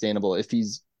to be sustainable. If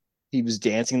he was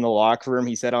dancing in the locker room.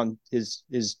 He said on his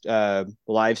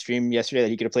live stream yesterday that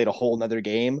he could have played a whole nother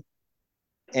game.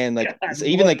 And like God, so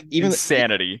even what like even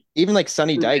Insanity. even like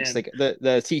Sonny true Dykes, man. like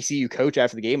the TCU coach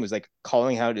after the game was like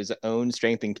calling out his own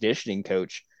strength and conditioning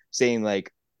coach, saying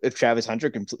like if Travis Hunter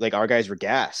can like our guys were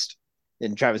gassed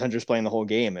and Travis Hunter's playing the whole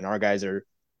game and our guys are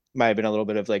might have been a little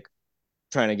bit of like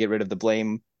trying to get rid of the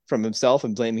blame from himself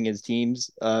and blaming his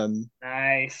team's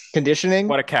Nice. conditioning.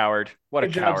 What a coward. What a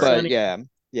Good job, coward. But Sonny.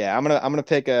 yeah, I'm gonna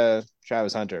pick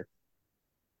Travis Hunter.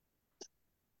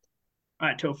 All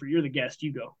right, Topher, you're the guest.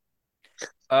 You go.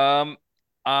 Um,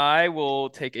 I will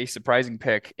take a surprising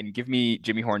pick and give me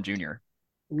Jimmy Horn Jr.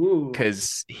 Ooh.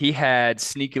 because he had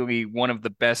sneakily one of the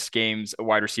best games a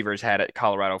wide receiver has had at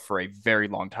Colorado for a very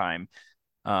long time.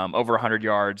 Over 100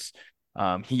 yards.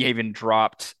 He even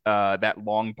dropped that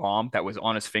long bomb that was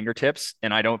on his fingertips,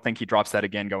 and I don't think he drops that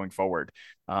again going forward.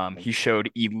 He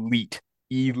showed elite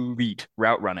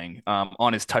route running.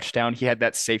 On his touchdown, he had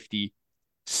that safety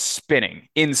spinning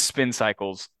in spin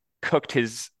cycles, cooked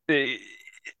his.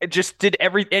 Just did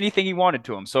anything he wanted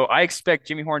to him. So I expect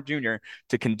Jimmy Horn Jr.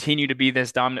 to continue to be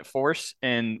this dominant force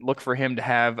and look for him to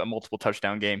have a multiple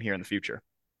touchdown game here in the future.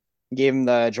 Gave him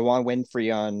the Jawan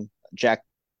Winfrey on Jack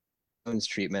Jones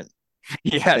treatment.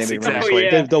 Yes, Anybody remember Oh exactly.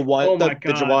 yeah. the one Oh my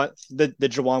God. the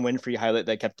Jawan Winfrey highlight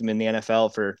that kept him in the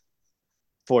NFL for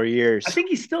 4 years? I think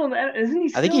he's still in that. Isn't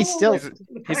he I think still he's still. like He's a,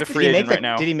 in the he's a practice Did free he squad, make agent the?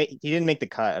 right right? Did now. he make? He didn't make the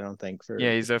cut. I don't think Yeah,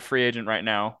 for. he's a free agent right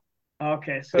now.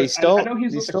 Okay, But so he's I still. know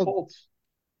he's He's with the still. Colts.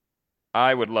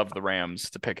 I would love the Rams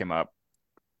to pick him up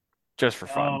just for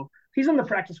fun. Oh, he's on the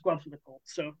practice squad for the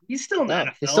Colts, so he's still in the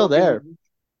No, he's still NFL. there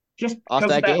Just off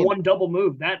because of that that game. one double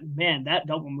move. That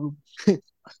double move. Man,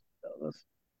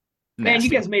 you Nasty,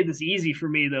 guys made this easy for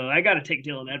me though. I got to take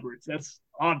Dylan Edwards. That's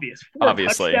obvious.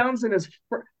 obviously.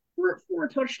 Four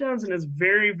touchdowns in his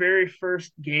very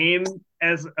first game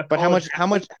as a But how college much? How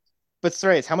athlete. much? But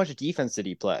Sreyas, how much defense did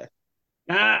he play?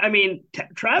 I mean,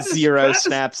 Zero Travis.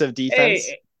 snaps of defense.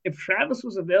 Hey, if Travis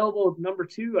was available at number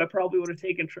two, I probably would have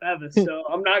taken Travis. So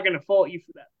I'm not going to fault you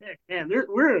for that pick. Man,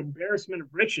 we're an embarrassment of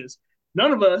riches.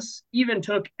 None of us even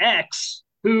took X,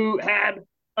 who had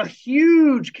a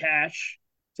huge catch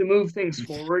to move things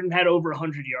forward and had over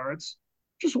 100 yards.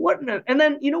 Just what? And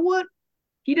then, you know what?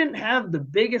 He didn't have the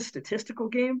biggest statistical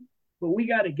game, but we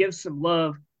got to give some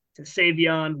love to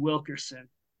Savion Wilkerson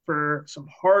for some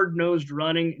hard nosed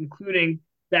running, including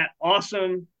that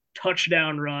awesome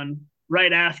touchdown run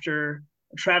right after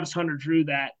Travis Hunter drew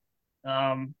that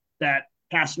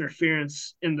pass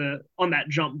interference on that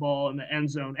jump ball in the end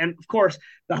zone. And of course,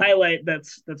 the highlight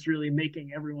that's really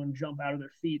making everyone jump out of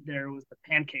their feet there was the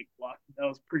pancake block. That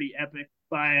was pretty epic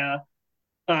by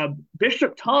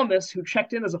Bishop Thomas, who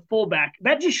checked in as a fullback.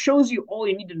 That just shows you all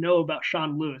you need to know about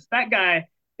Sean Lewis. That guy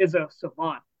is a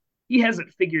savant. He has it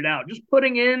figured out. Just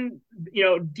putting in,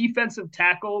 defensive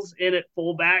tackles in at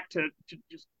fullback to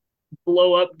just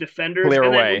blow up defenders. Clear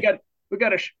And then away. we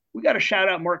got to shout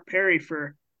out Mark Perry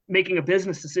for making a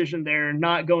business decision there and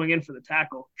not going in for the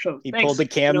tackle. So He pulled thanks, the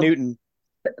Cam Newton.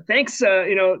 thanks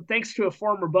to a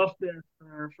former Buff there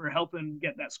for helping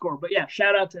get that score. But yeah,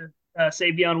 shout out to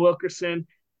Savion Wilkerson,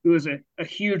 who was a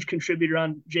huge contributor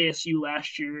on JSU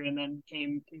last year, and then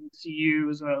came to CU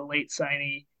as a late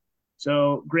signee.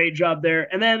 So great job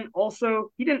there. And then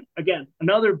also he didn't again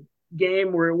another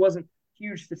game where it wasn't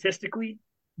huge statistically,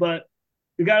 but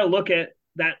you got to look at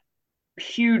that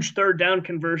huge third down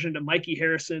conversion to Mikey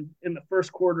Harrison in the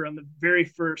first quarter on the very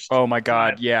first Oh my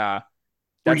drive, God, yeah.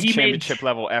 where That's he made championship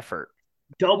level effort.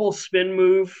 double spin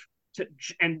move to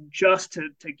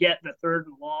get the third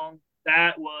and long.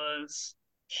 That was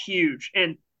huge.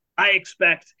 And I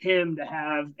expect him to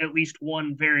have at least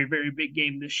one very very big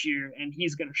game this year, and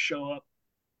he's going to show up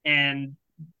and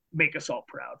make us all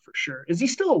proud for sure. Is he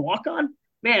still a walk on?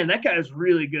 Man, that guy is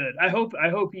really good. I hope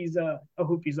he's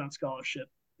on scholarship.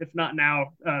 If not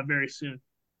now, very soon.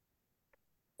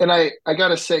 And I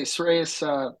gotta say,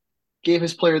 Sreyas gave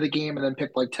his player of the game and then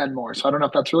picked like 10 more. So I don't know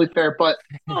if that's really fair, but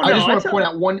Oh I no, just want to point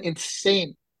out one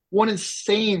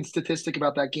insane statistic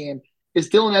about that game is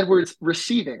Dylan Edwards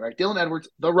receiving, right? Dylan Edwards,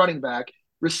 the running back,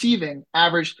 receiving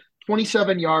averaged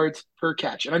 27 yards per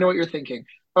catch. And I know what you're thinking.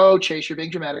 Oh, Chase, you're being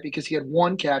dramatic because he had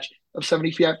one catch of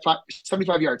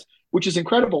 75 yards, which is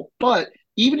incredible. But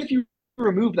even if you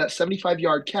remove that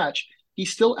 75-yard catch, he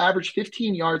still averaged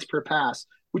 15 yards per pass,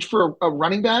 which for a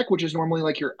running back, which is normally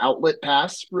like your outlet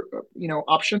pass,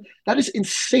 option, that is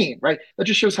insane, right? That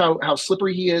just shows how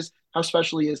slippery he is, how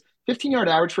special he is. 15-yard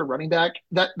average for a running back,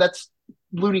 that's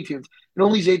Looney Tunes. And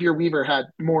only Xavier Weaver had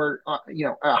more,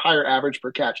 a higher average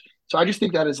per catch. So I just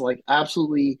think that is like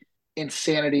absolutely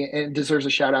insanity and deserves a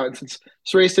shout out. And since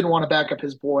Sreyas didn't want to back up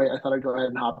his boy, I thought I'd go ahead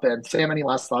and hop in. Sam, any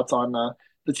last thoughts on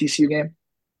the TCU game?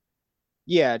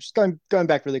 Yeah, just going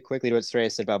back really quickly to what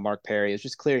Sreyas said about Mark Perry. It's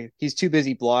just clear he's too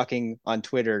busy blocking on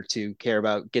Twitter to care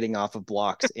about getting off of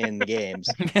blocks in the games.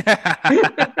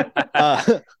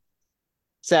 Uh,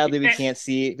 sadly, we can't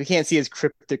see his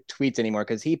cryptic tweets anymore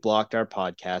because he blocked our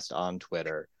podcast on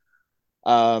Twitter.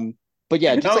 But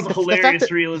yeah, That just was like a the fact hilarious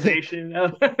that realization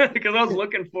because I was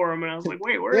looking for him and I was like,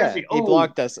 wait, where is yeah, he? he Oh,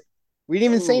 blocked us. We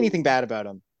didn't even say anything bad about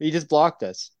him. He just blocked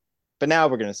us. But now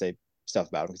we're gonna say stuff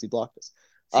about him because he blocked us.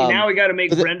 See, now we got to make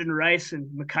But the, Brendan Rice and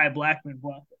Makai Blackman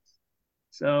block us.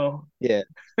 So yeah,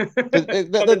 but coming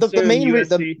the soon, main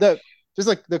USC. the just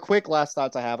like the quick last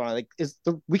thoughts I have on it,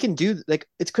 like we can do like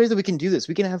it's crazy that we can do this.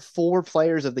 We can have 4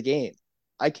 players of the game.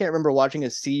 I can't remember watching a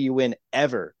CU win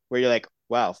ever where you're like,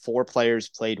 wow, 4 players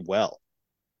played well.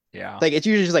 Yeah. Like it's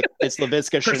usually just like it's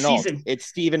Laviska Per Chenault, season. it's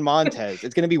Steven Montez.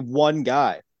 It's gonna be one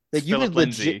guy. Like Philip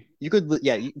Lindsay.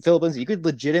 Philip Lindsay. You could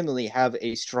legitimately have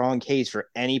a strong case for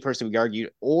any person we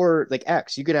argued, or like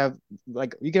X. You could have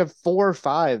 4 or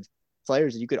 5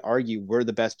 players that you could argue were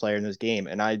the best player in this game,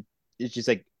 and it just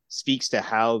like speaks to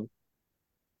how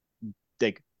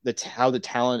like how the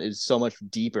talent is so much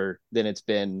deeper than it's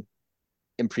been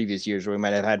in previous years, where we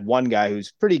might have had one guy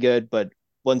who's pretty good, but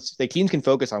once like teams can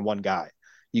focus on one guy,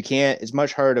 you can't. It's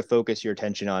much harder to focus your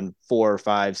attention on 4 or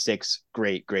 5, 6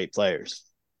 great players.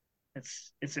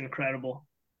 It's incredible.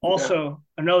 Yeah. Also,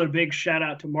 another big shout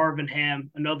out to Marvin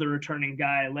Ham, another returning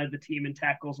guy, led the team in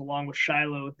tackles along with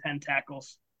Shiloh with 10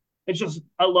 tackles. It's just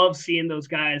I love seeing those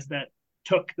guys that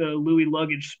took the Louis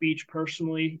luggage speech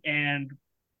personally and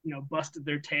busted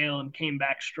their tail and came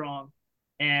back strong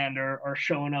and are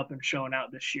showing up and showing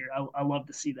out this year. I love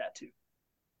to see that too.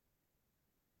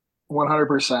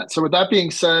 100%. So with that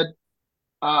being said,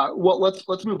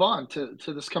 let's move on to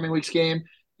this coming week's game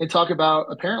and talk about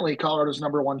apparently Colorado's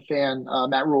 #1 fan,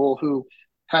 Matt Rule, who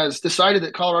has decided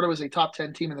that Colorado is a top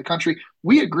 10 team in the country.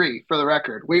 We agree, for the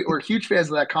record. We're huge fans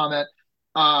of that comment.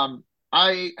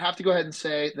 I have to go ahead and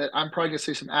say that I'm probably going to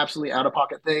say some absolutely out of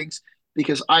pocket things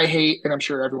because I hate, and I'm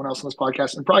sure everyone else on this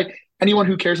podcast, and probably anyone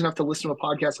who cares enough to listen to a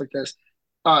podcast like this,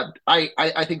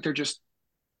 I think they're just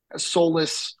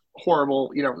soulless,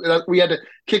 horrible. We had to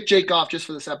kick Jake off just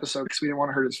for this episode because we didn't want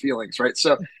to hurt his feelings, right?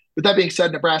 So, with that being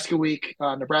said, Nebraska week,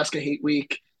 Nebraska hate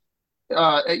week. They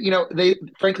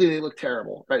look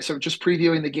terrible, right? So, just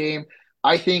previewing the game,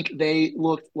 I think they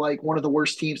looked like one of the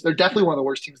worst teams. They're definitely one of the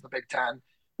worst teams in the Big Ten.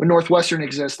 When Northwestern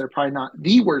exists, they're probably not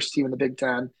the worst team in the Big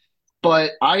Ten.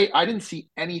 But I didn't see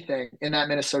anything in that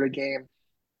Minnesota game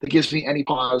that gives me any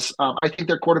pause. I think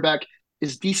their quarterback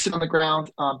is decent on the ground,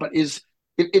 but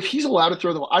if he's allowed to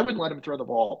throw the ball, I wouldn't let him throw the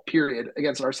ball, period,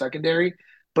 against our secondary.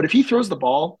 But if he throws the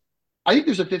ball, I think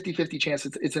there's a 50-50 chance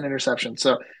it's an interception.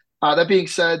 So that being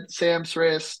said, Sam,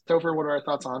 Sreyas, Topher, what are our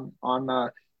thoughts on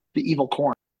the evil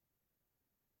corn?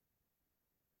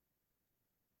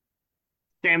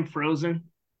 Sam frozen.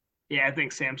 Yeah, I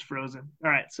think Sam's frozen. All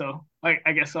right, so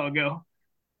I guess I'll go.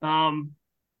 I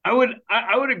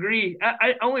would agree.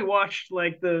 I only watched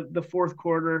like the fourth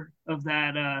quarter of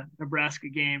that Nebraska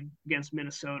game against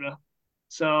Minnesota,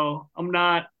 so I'm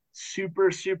not super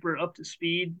up to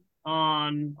speed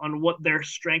on what their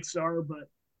strengths are, but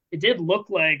it did look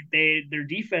like their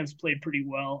defense played pretty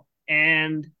well,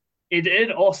 and it did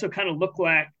also kind of look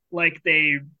like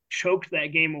they choked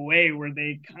that game away, where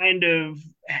they kind of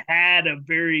had a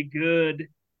very good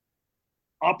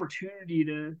opportunity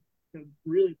to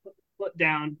really put the foot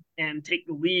down and take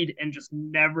the lead and just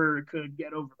never could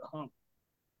get over the hump.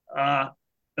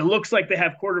 It looks like they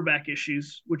have quarterback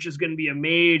issues, which is going to be a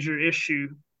major issue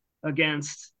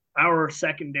against our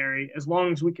secondary as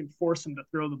long as we can force him to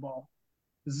throw the ball.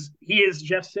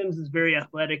 Jeff Sims is very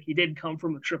athletic. He did come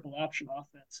from a triple option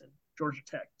offense in Georgia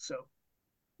Tech, so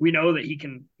we know that he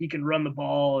can run the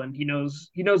ball and he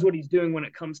knows what he's doing when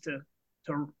it comes to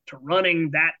running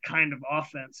that kind of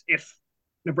offense if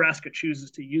Nebraska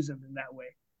chooses to use him in that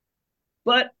way.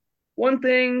 But one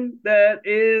thing that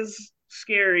is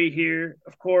scary here,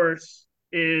 of course,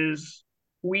 is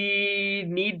we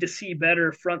need to see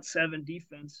better front seven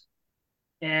defense.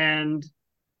 And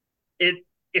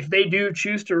if they do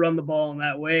choose to run the ball in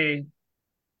that way,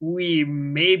 we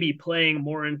may be playing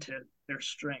more into their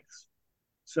strengths.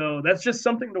 So that's just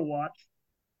something to watch.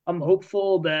 I'm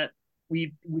hopeful that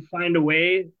we find a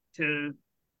way to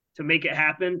make it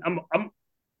happen. I'm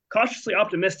cautiously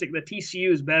optimistic that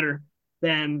TCU is better,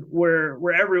 than where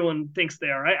everyone thinks they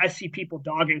are. I see people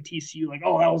dogging TCU like,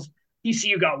 oh, that was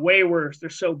TCU got way worse. They're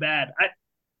so bad.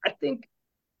 I think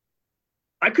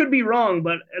I could be wrong,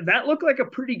 but that looked like a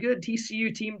pretty good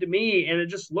TCU team to me, and it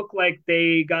just looked like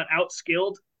they got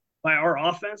outskilled by our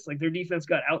offense. Like their defense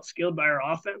got outskilled by our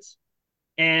offense,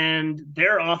 and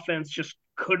their offense just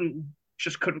couldn't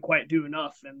quite do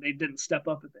enough, and they didn't step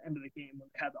up at the end of the game when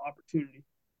they had the opportunity.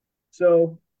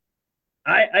 So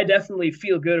I definitely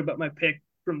feel good about my pick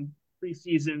from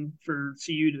preseason for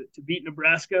CU to beat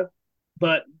Nebraska,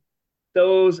 but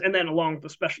those and then along with the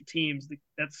special teams,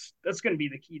 that's going to be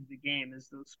the key to the game is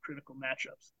those critical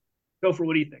matchups. Topher,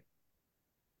 what do you think?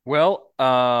 Well,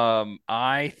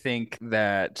 I think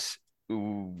that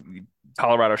ooh,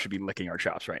 Colorado should be licking our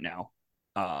chops right now.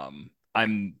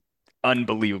 I'm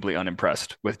unbelievably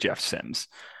unimpressed with Jeff Sims.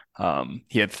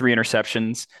 He had 3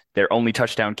 interceptions. Their only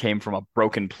touchdown came from a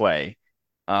broken play.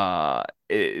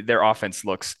 Their offense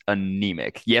looks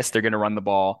anemic. Yes, they're going to run the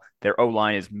ball. Their O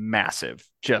line is massive,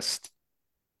 just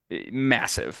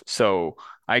massive. So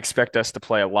I expect us to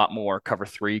play a lot more cover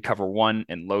three, cover one,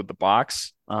 and load the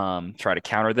box. Try to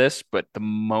counter this. But the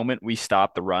moment we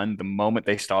stop the run, the moment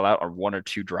they stall out on 1 or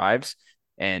 2 drives,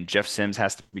 and Jeff Sims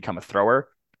has to become a thrower,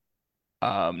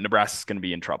 Nebraska's going to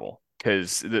be in trouble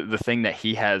because the thing that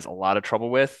he has a lot of trouble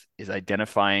with is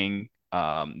identifying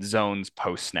zones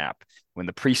post snap. When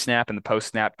the pre snap and the post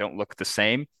snap don't look the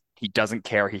same, he doesn't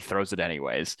care. He throws it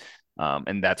anyways.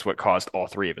 And that's what caused all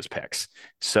 3 of his picks.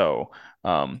 So,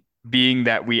 being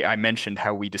that I mentioned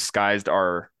how we disguised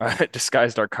our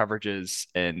disguised our coverages,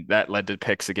 and that led to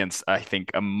picks against, I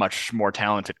think, a much more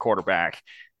talented quarterback.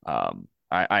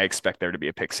 I expect there to be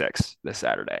a pick six this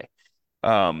Saturday.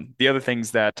 The other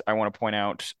things that I want to point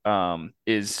out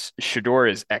is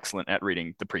Shedeur is excellent at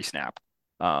reading the pre-snap.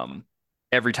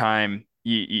 Every time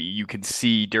you can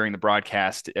see during the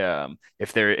broadcast,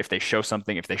 if they show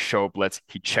something, if they show a blitz,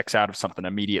 he checks out of something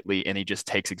immediately and he just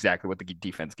takes exactly what the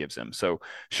defense gives him. So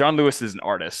Sean Lewis is an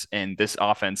artist, and this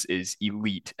offense is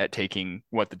elite at taking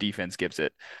what the defense gives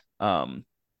it.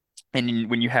 And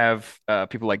when you have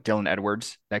people like Dylan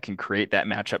Edwards that can create that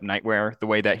matchup nightmare the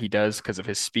way that he does because of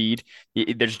his speed,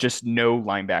 there's just no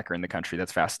linebacker in the country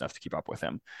that's fast enough to keep up with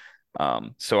him.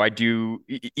 So I do,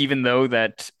 even though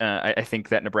that I think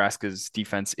that Nebraska's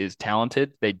defense is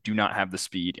talented, they do not have the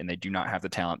speed and they do not have the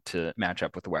talent to match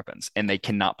up with the weapons, and they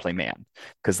cannot play man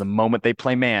because the moment they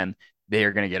play man, they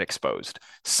are going to get exposed.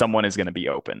 Someone is going to be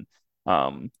open.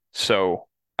 So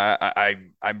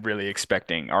I'm really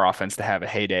expecting our offense to have a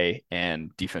heyday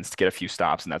and defense to get a few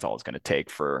stops, and that's all it's going to take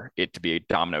for it to be a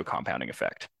domino compounding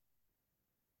effect.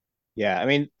 Yeah, I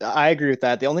mean, I agree with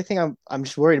that. The only thing I'm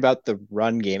just worried about the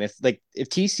run game. If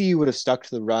TCU would have stuck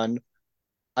to the run,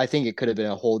 I think it could have been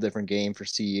a whole different game for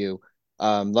CU.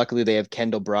 Luckily, they have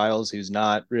Kendall Briles, who's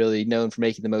not really known for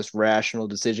making the most rational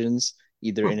decisions,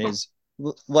 either in his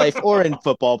life or in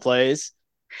football plays.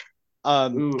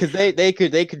 Because they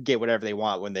could get whatever they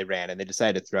want when they ran, and they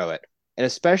decided to throw it. And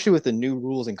especially with the new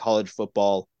rules in college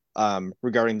football,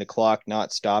 regarding the clock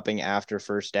not stopping after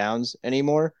first downs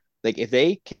anymore. Like if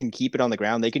they can keep it on the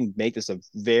ground, they can make this a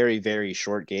very, very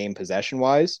short game possession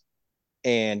wise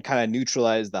and kind of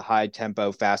neutralize the high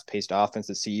tempo, fast paced offense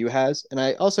that CU has. And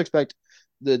I also expect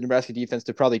the Nebraska defense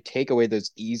to probably take away those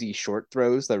easy short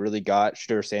throws that really got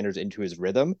Shedeur Sanders into his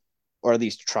rhythm, or at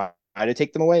least try to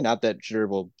take them away. Not that Shedeur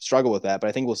will struggle with that, but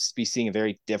I think we'll be seeing a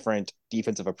very different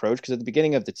defensive approach because at the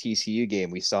beginning of the TCU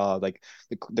game, we saw like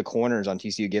the corners on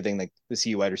TCU giving like the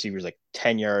CU wide receivers like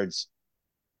 10 yards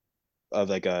of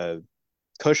like a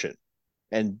cushion,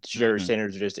 and Shedeur Mhm.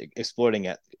 Sanders are just exploiting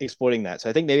that. So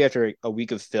I think maybe after a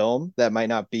week of film that might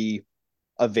not be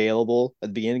available at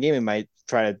the beginning of the game, it might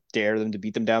try to dare them to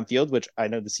beat them downfield, which I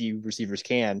know the CU receivers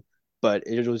can, but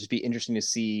it'll just be interesting to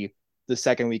see the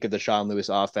second week of the Sean Lewis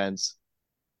offense,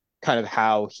 kind of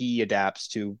how he adapts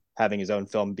to having his own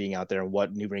film being out there and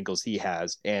what new wrinkles he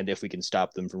has, and if we can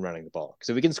stop them from running the ball. Because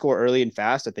if we can score early and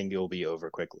fast, I think it will be over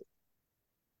quickly.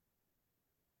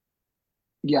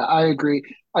 Yeah, I agree.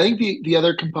 I think the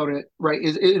other component, right,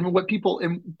 is and what people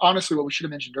and honestly what we should have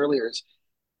mentioned earlier is,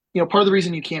 part of the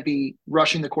reason you can't be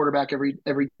rushing the quarterback every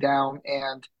down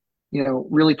and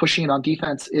really pushing it on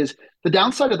defense is the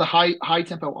downside of the high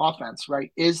tempo offense,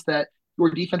 right, is that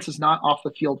your defense is not off the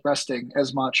field resting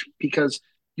as much because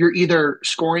you're either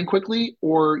scoring quickly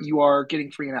or you are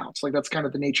getting free and outs. Like that's kind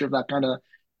of the nature of that kind of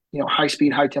high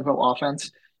speed, high tempo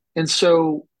offense. And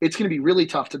so it's going to be really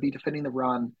tough to be defending the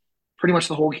run pretty much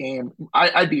the whole game.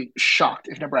 I'd be shocked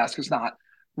if Nebraska's not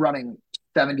running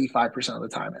 75% of the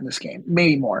time in this game,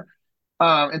 maybe more.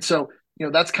 And so,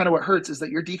 that's kind of what hurts is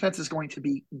that your defense is going to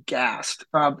be gassed.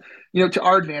 To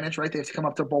our advantage, right? They have to come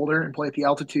up to Boulder and play at the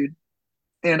altitude.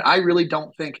 And I really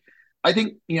don't think, I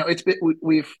think, it's been,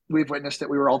 we've witnessed it.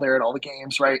 We were all there at all the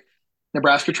games, right?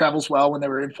 Nebraska travels well when they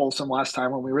were in Folsom last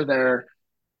time when we were there.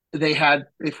 They had,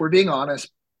 if we're being honest,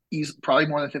 he's probably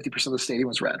more than 50% of the stadium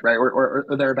was red, right? Or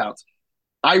thereabouts.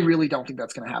 I really don't think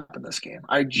that's going to happen this game.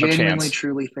 No chance. I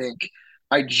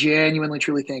genuinely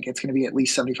truly think it's going to be at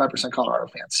least 75% Colorado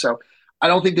fans. So I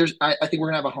don't think I think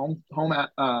we're going to have a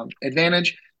home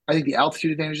advantage. I think the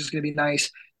altitude advantage is going to be nice.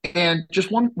 And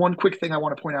just one quick thing I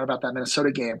want to point out about that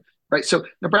Minnesota game, right? So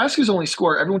Nebraska's only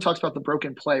score. Everyone talks about the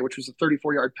broken play, which was a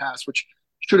 34-yard pass, which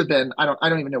should have been. I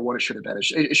don't even know what it should have been.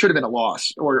 It should have been a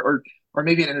loss or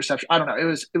maybe an interception. I don't know.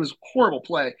 It was horrible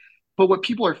play. But what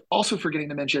people are also forgetting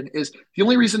to mention is the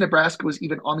only reason Nebraska was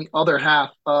even on the other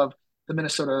half of the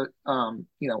Minnesota,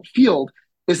 field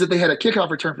is that they had a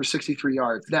kickoff return for 63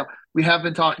 yards. Now we have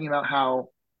been talking about how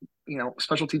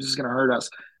special teams is going to hurt us,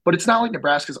 but it's not like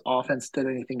Nebraska's offense did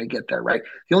anything to get there, right?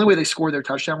 The only way they scored their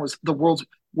touchdown was the world's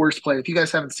worst play. If you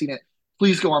guys haven't seen it,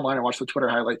 please go online and watch the Twitter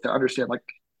highlight to understand like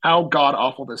how god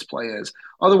awful this play is.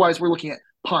 Otherwise, we're looking at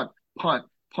punt, punt,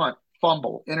 punt,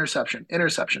 fumble, interception,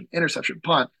 interception, interception,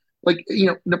 punt. Like,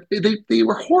 they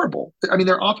were horrible. I mean,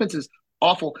 their offense is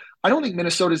awful. I don't think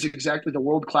Minnesota is exactly the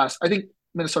world class. I think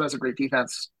Minnesota has a great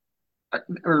defense,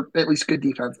 or at least good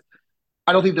defense.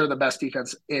 I don't think they're the best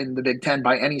defense in the Big Ten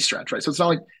by any stretch, right? So it's not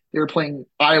like they were playing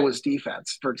Iowa's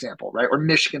defense, for example, right? Or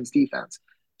Michigan's defense.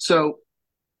 So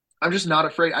I'm just not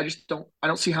afraid. I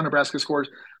don't see how Nebraska scores.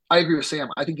 I agree with Sam.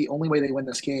 I think the only way they win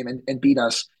this game and beat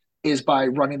us is by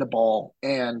running the ball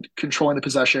and controlling the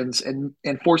possessions and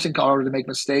forcing Colorado to make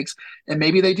mistakes. And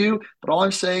maybe they do, but all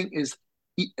I'm saying is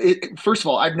first of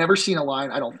all, I've never seen a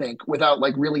line, I don't think, without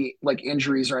like really like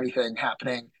injuries or anything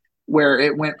happening where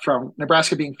it went from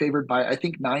Nebraska being favored by I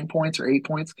think 9 points or 8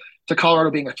 points to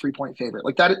Colorado being a 3-point favorite.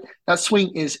 Like that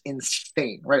swing is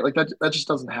insane, right? Like that just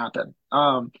doesn't happen.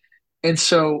 And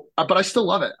so, but I still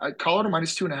love it. Colorado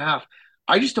minus 2.5.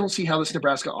 I just don't see how this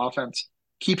Nebraska offense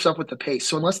keeps up with the pace.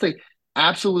 So unless they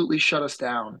absolutely shut us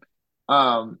down,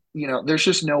 there's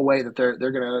just no way that they're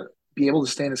going to be able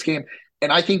to stay in this game.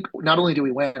 And I think not only do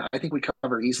we win, I think we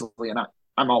cover easily, and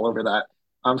I'm all over that.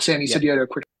 Sam, you said you had a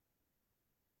quick.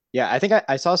 Yeah, I think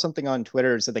I saw something on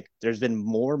Twitter that said like there's been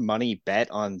more money bet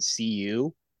on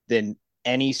CU than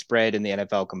any spread in the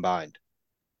NFL combined.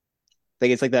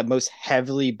 Like it's like that most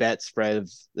heavily bet spread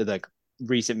of like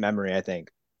recent memory, I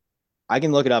think. I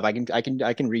can look it up. I can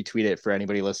retweet it for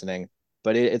anybody listening.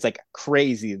 But it's like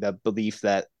crazy the belief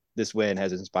that this win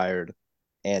has inspired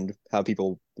and how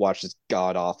people watch this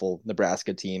god awful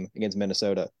Nebraska team against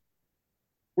Minnesota.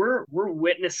 We're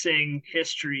witnessing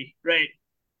history, right?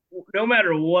 No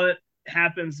matter what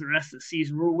happens the rest of the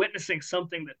season, we're witnessing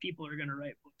something that people are going to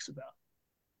write books about.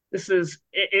 This is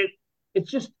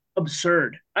it's just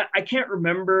absurd. I can't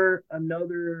remember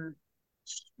another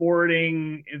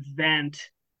sporting event,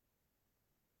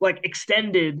 like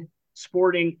extended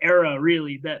sporting era,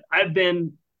 really, that I've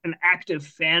been an active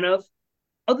fan of,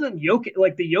 other than Jokic,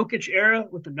 like the Jokic era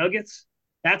with the Nuggets.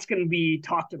 That's going to be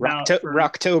talked about for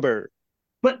Rocktober.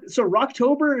 But so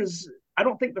Rocktober is, I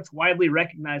don't think that's widely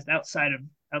recognized outside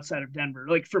of Denver.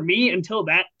 Like for me, until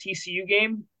that TCU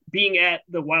game, being at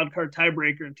the wild card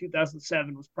tiebreaker in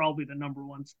 2007 was probably the number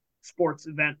one sports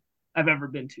event I've ever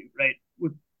been to, right?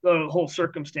 With the whole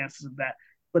circumstances of that.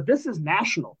 But this is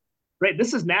national, right?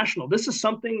 This is national. This is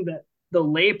something that the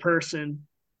layperson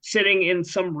sitting in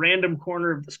some random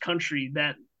corner of this country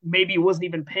that maybe wasn't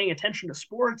even paying attention to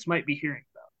sports might be hearing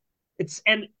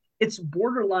about. It's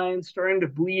borderline starting to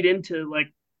bleed into like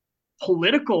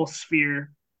political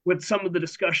sphere with some of the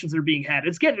discussions that are being had.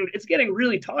 It's getting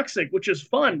really toxic, which is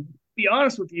fun. To be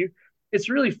honest with you, it's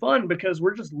really fun because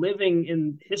we're just living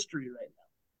in history right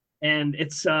now, and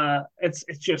it's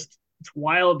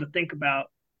wild to think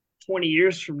about. 20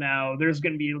 years from now, there's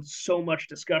going to be so much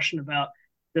discussion about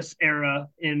this era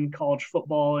in college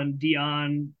football, and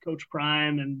Dion, Coach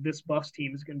Prime, and this Buffs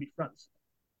team is going to be front.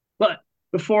 But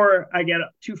before I get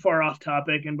too far off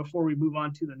topic and before we move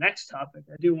on to the next topic,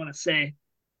 I do want to say,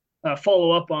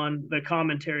 follow up on the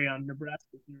commentary on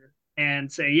Nebraska here and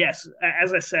say, yes,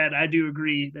 as I said, I do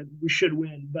agree that we should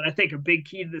win, but I think a big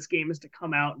key to this game is to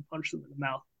come out and punch them in the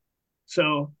mouth.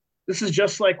 So this is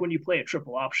just like when you play a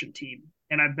triple option team.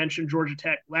 And I've mentioned Georgia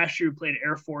Tech. Last year we played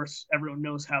Air Force. Everyone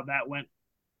knows how that went.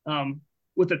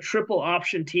 With a triple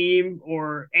option team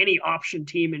or any option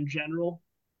team in general,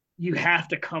 you have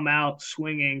to come out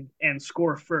swinging and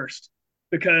score first.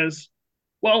 Because,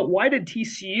 well, why did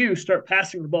TCU start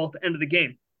passing the ball at the end of the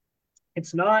game?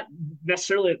 It's not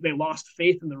necessarily that they lost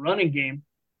faith in the running game.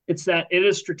 It's that it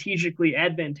is strategically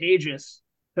advantageous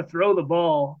to throw the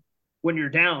ball when you're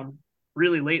down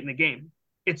really late in the game.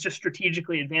 It's just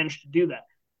strategically advantageous to do that.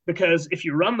 Because if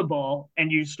you run the ball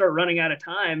and you start running out of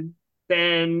time,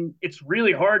 then it's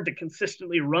really hard to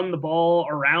consistently run the ball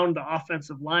around the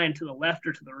offensive line to the left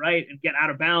or to the right and get out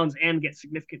of bounds and get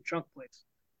significant chunk plays.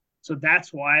 So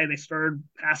that's why they started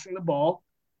passing the ball.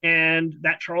 And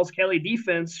that Charles Kelly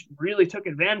defense really took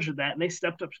advantage of that, and they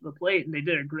stepped up to the plate and they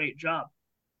did a great job.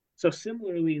 So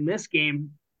similarly in this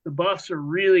game, the Buffs are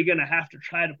really going to have to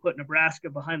try to put Nebraska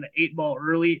behind the 8 ball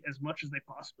early as much as they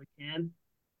possibly can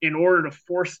in order to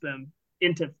force them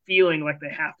into feeling like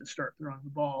they have to start throwing the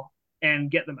ball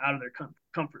and get them out of their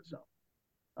comfort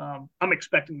zone. I'm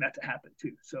expecting that to happen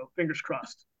too. So fingers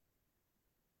crossed.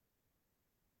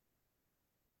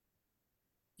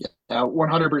 Yeah,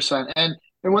 100%. And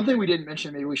one thing we didn't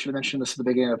mention, maybe we should have mentioned this at the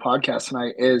beginning of the podcast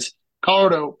tonight, is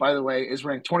Colorado, by the way, is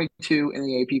ranked 22 in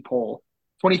the AP poll,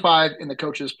 25 in the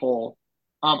coaches poll.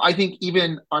 I think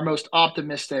even our most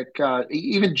optimistic,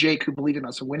 even Jake, who believed in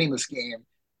us in winning this game,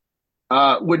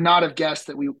 would not have guessed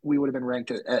that we would have been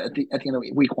ranked at the end of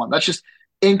week one. That's just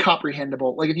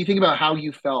incomprehensible. Like if you think about how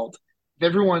you felt, if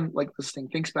everyone like listening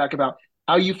thinks back about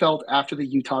how you felt after the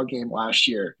Utah game last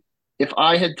year, if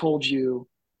I had told you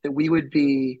that we would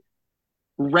be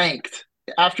ranked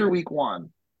after week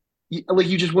one, like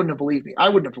you just wouldn't have believed me. I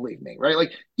wouldn't have believed me, right?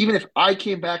 Like even if I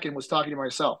came back and was talking to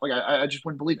myself, like I just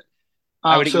wouldn't believe it.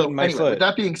 I would have So eaten my anyway, foot. with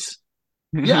that being,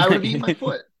 yeah, I would have eaten my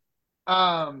foot.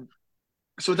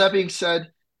 So with that being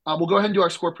said, we'll go ahead and do our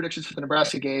score predictions for the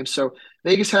Nebraska game. So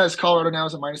Vegas has Colorado now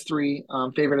as a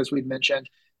 -3 favorite, as we've mentioned,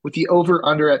 with the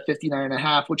over/under at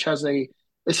 59.5, which has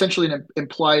essentially an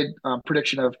implied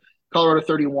prediction of Colorado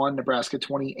 31, Nebraska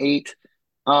 28.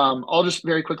 I'll just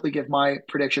very quickly give my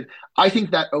prediction. I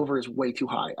think that over is way too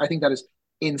high. I think that is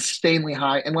insanely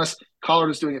high, unless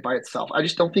Colorado's doing it by itself. I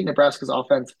just don't think Nebraska's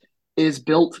offense is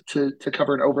built to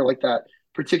cover an over like that,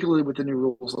 particularly with the new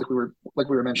rules like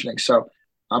we were mentioning. So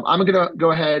I'm going to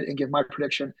go ahead and give my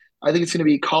prediction. I think it's going to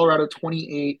be Colorado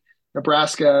 28,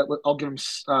 Nebraska. I'll give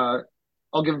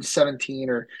them 17,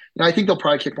 or I think they'll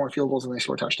probably kick more field goals than they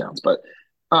score touchdowns. But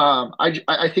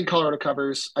I think Colorado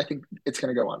covers. I think it's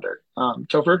going to go under.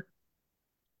 Topher?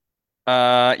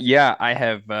 Yeah, I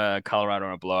have Colorado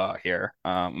in a blowout here.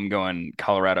 I'm going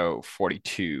Colorado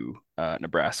 42,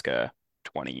 Nebraska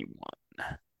 21.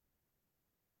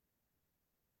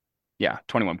 Yeah,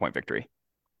 21-point victory.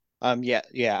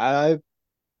 Yeah.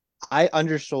 I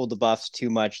undersold the Buffs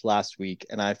too much last week,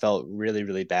 and I felt really,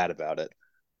 really bad about it.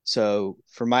 So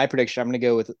for my prediction, I'm going to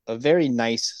go with a very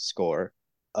nice score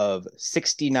of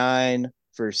 69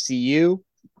 for CU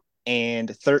and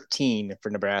 13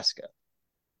 for Nebraska.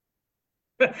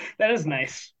 That is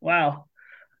nice. Wow.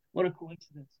 What a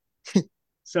coincidence.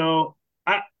 So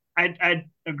I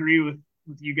agree with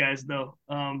you guys though.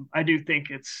 I do think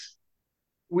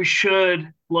we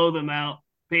should blow them out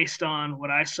based on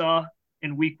what I saw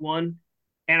in week one.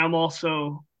 And I'm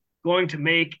also going to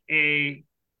make a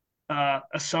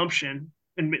assumption,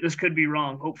 and this could be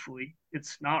wrong, hopefully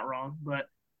it's not wrong, but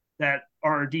that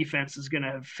our defense is going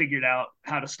to have figured out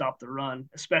how to stop the run,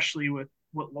 especially with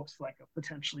what looks like a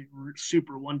potentially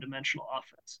super one-dimensional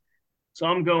offense. So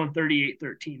I'm going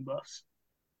 38-13 Buffs.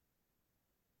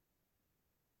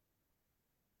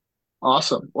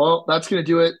 Awesome. Well, that's going to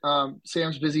do it.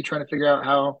 Sam's busy trying to figure out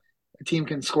how a team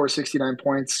can score 69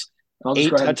 points. I'll just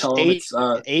go ahead and tell him it's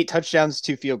 8 touchdowns,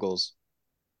 2 field goals.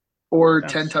 Or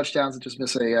 10 touchdowns and just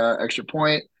miss a extra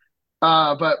point.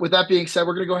 But with that being said,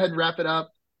 we're going to go ahead and wrap it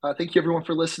up. Thank you, everyone,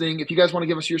 for listening. If you guys want to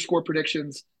give us your score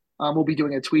predictions, we'll be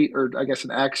doing a tweet, or I guess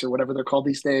an X or whatever they're called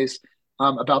these days,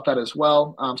 about that as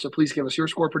well. So please give us your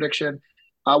score prediction.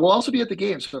 We'll also be at the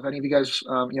game, so if any of you guys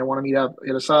want to meet up,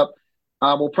 hit us up.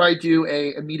 We'll probably do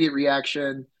a immediate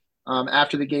reaction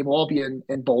after the game. We'll all be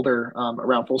in Boulder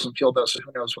around Folsom Field, though, so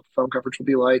who knows what the phone coverage will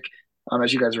be like,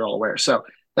 as you guys are all aware. So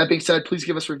that being said, please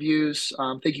give us reviews.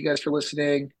 Thank you guys for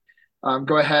listening.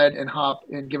 Go ahead and hop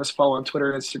and give us a follow on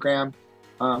Twitter and Instagram,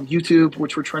 YouTube,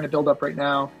 which we're trying to build up right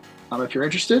now, if you're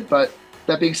interested. But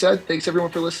that being said, thanks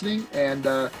everyone for listening.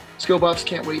 And Skill Buffs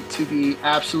can't wait to be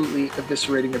absolutely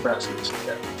eviscerating Nebraska this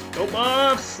weekend. Go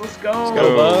Buffs! Let's go! Let's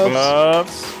go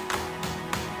Buffs!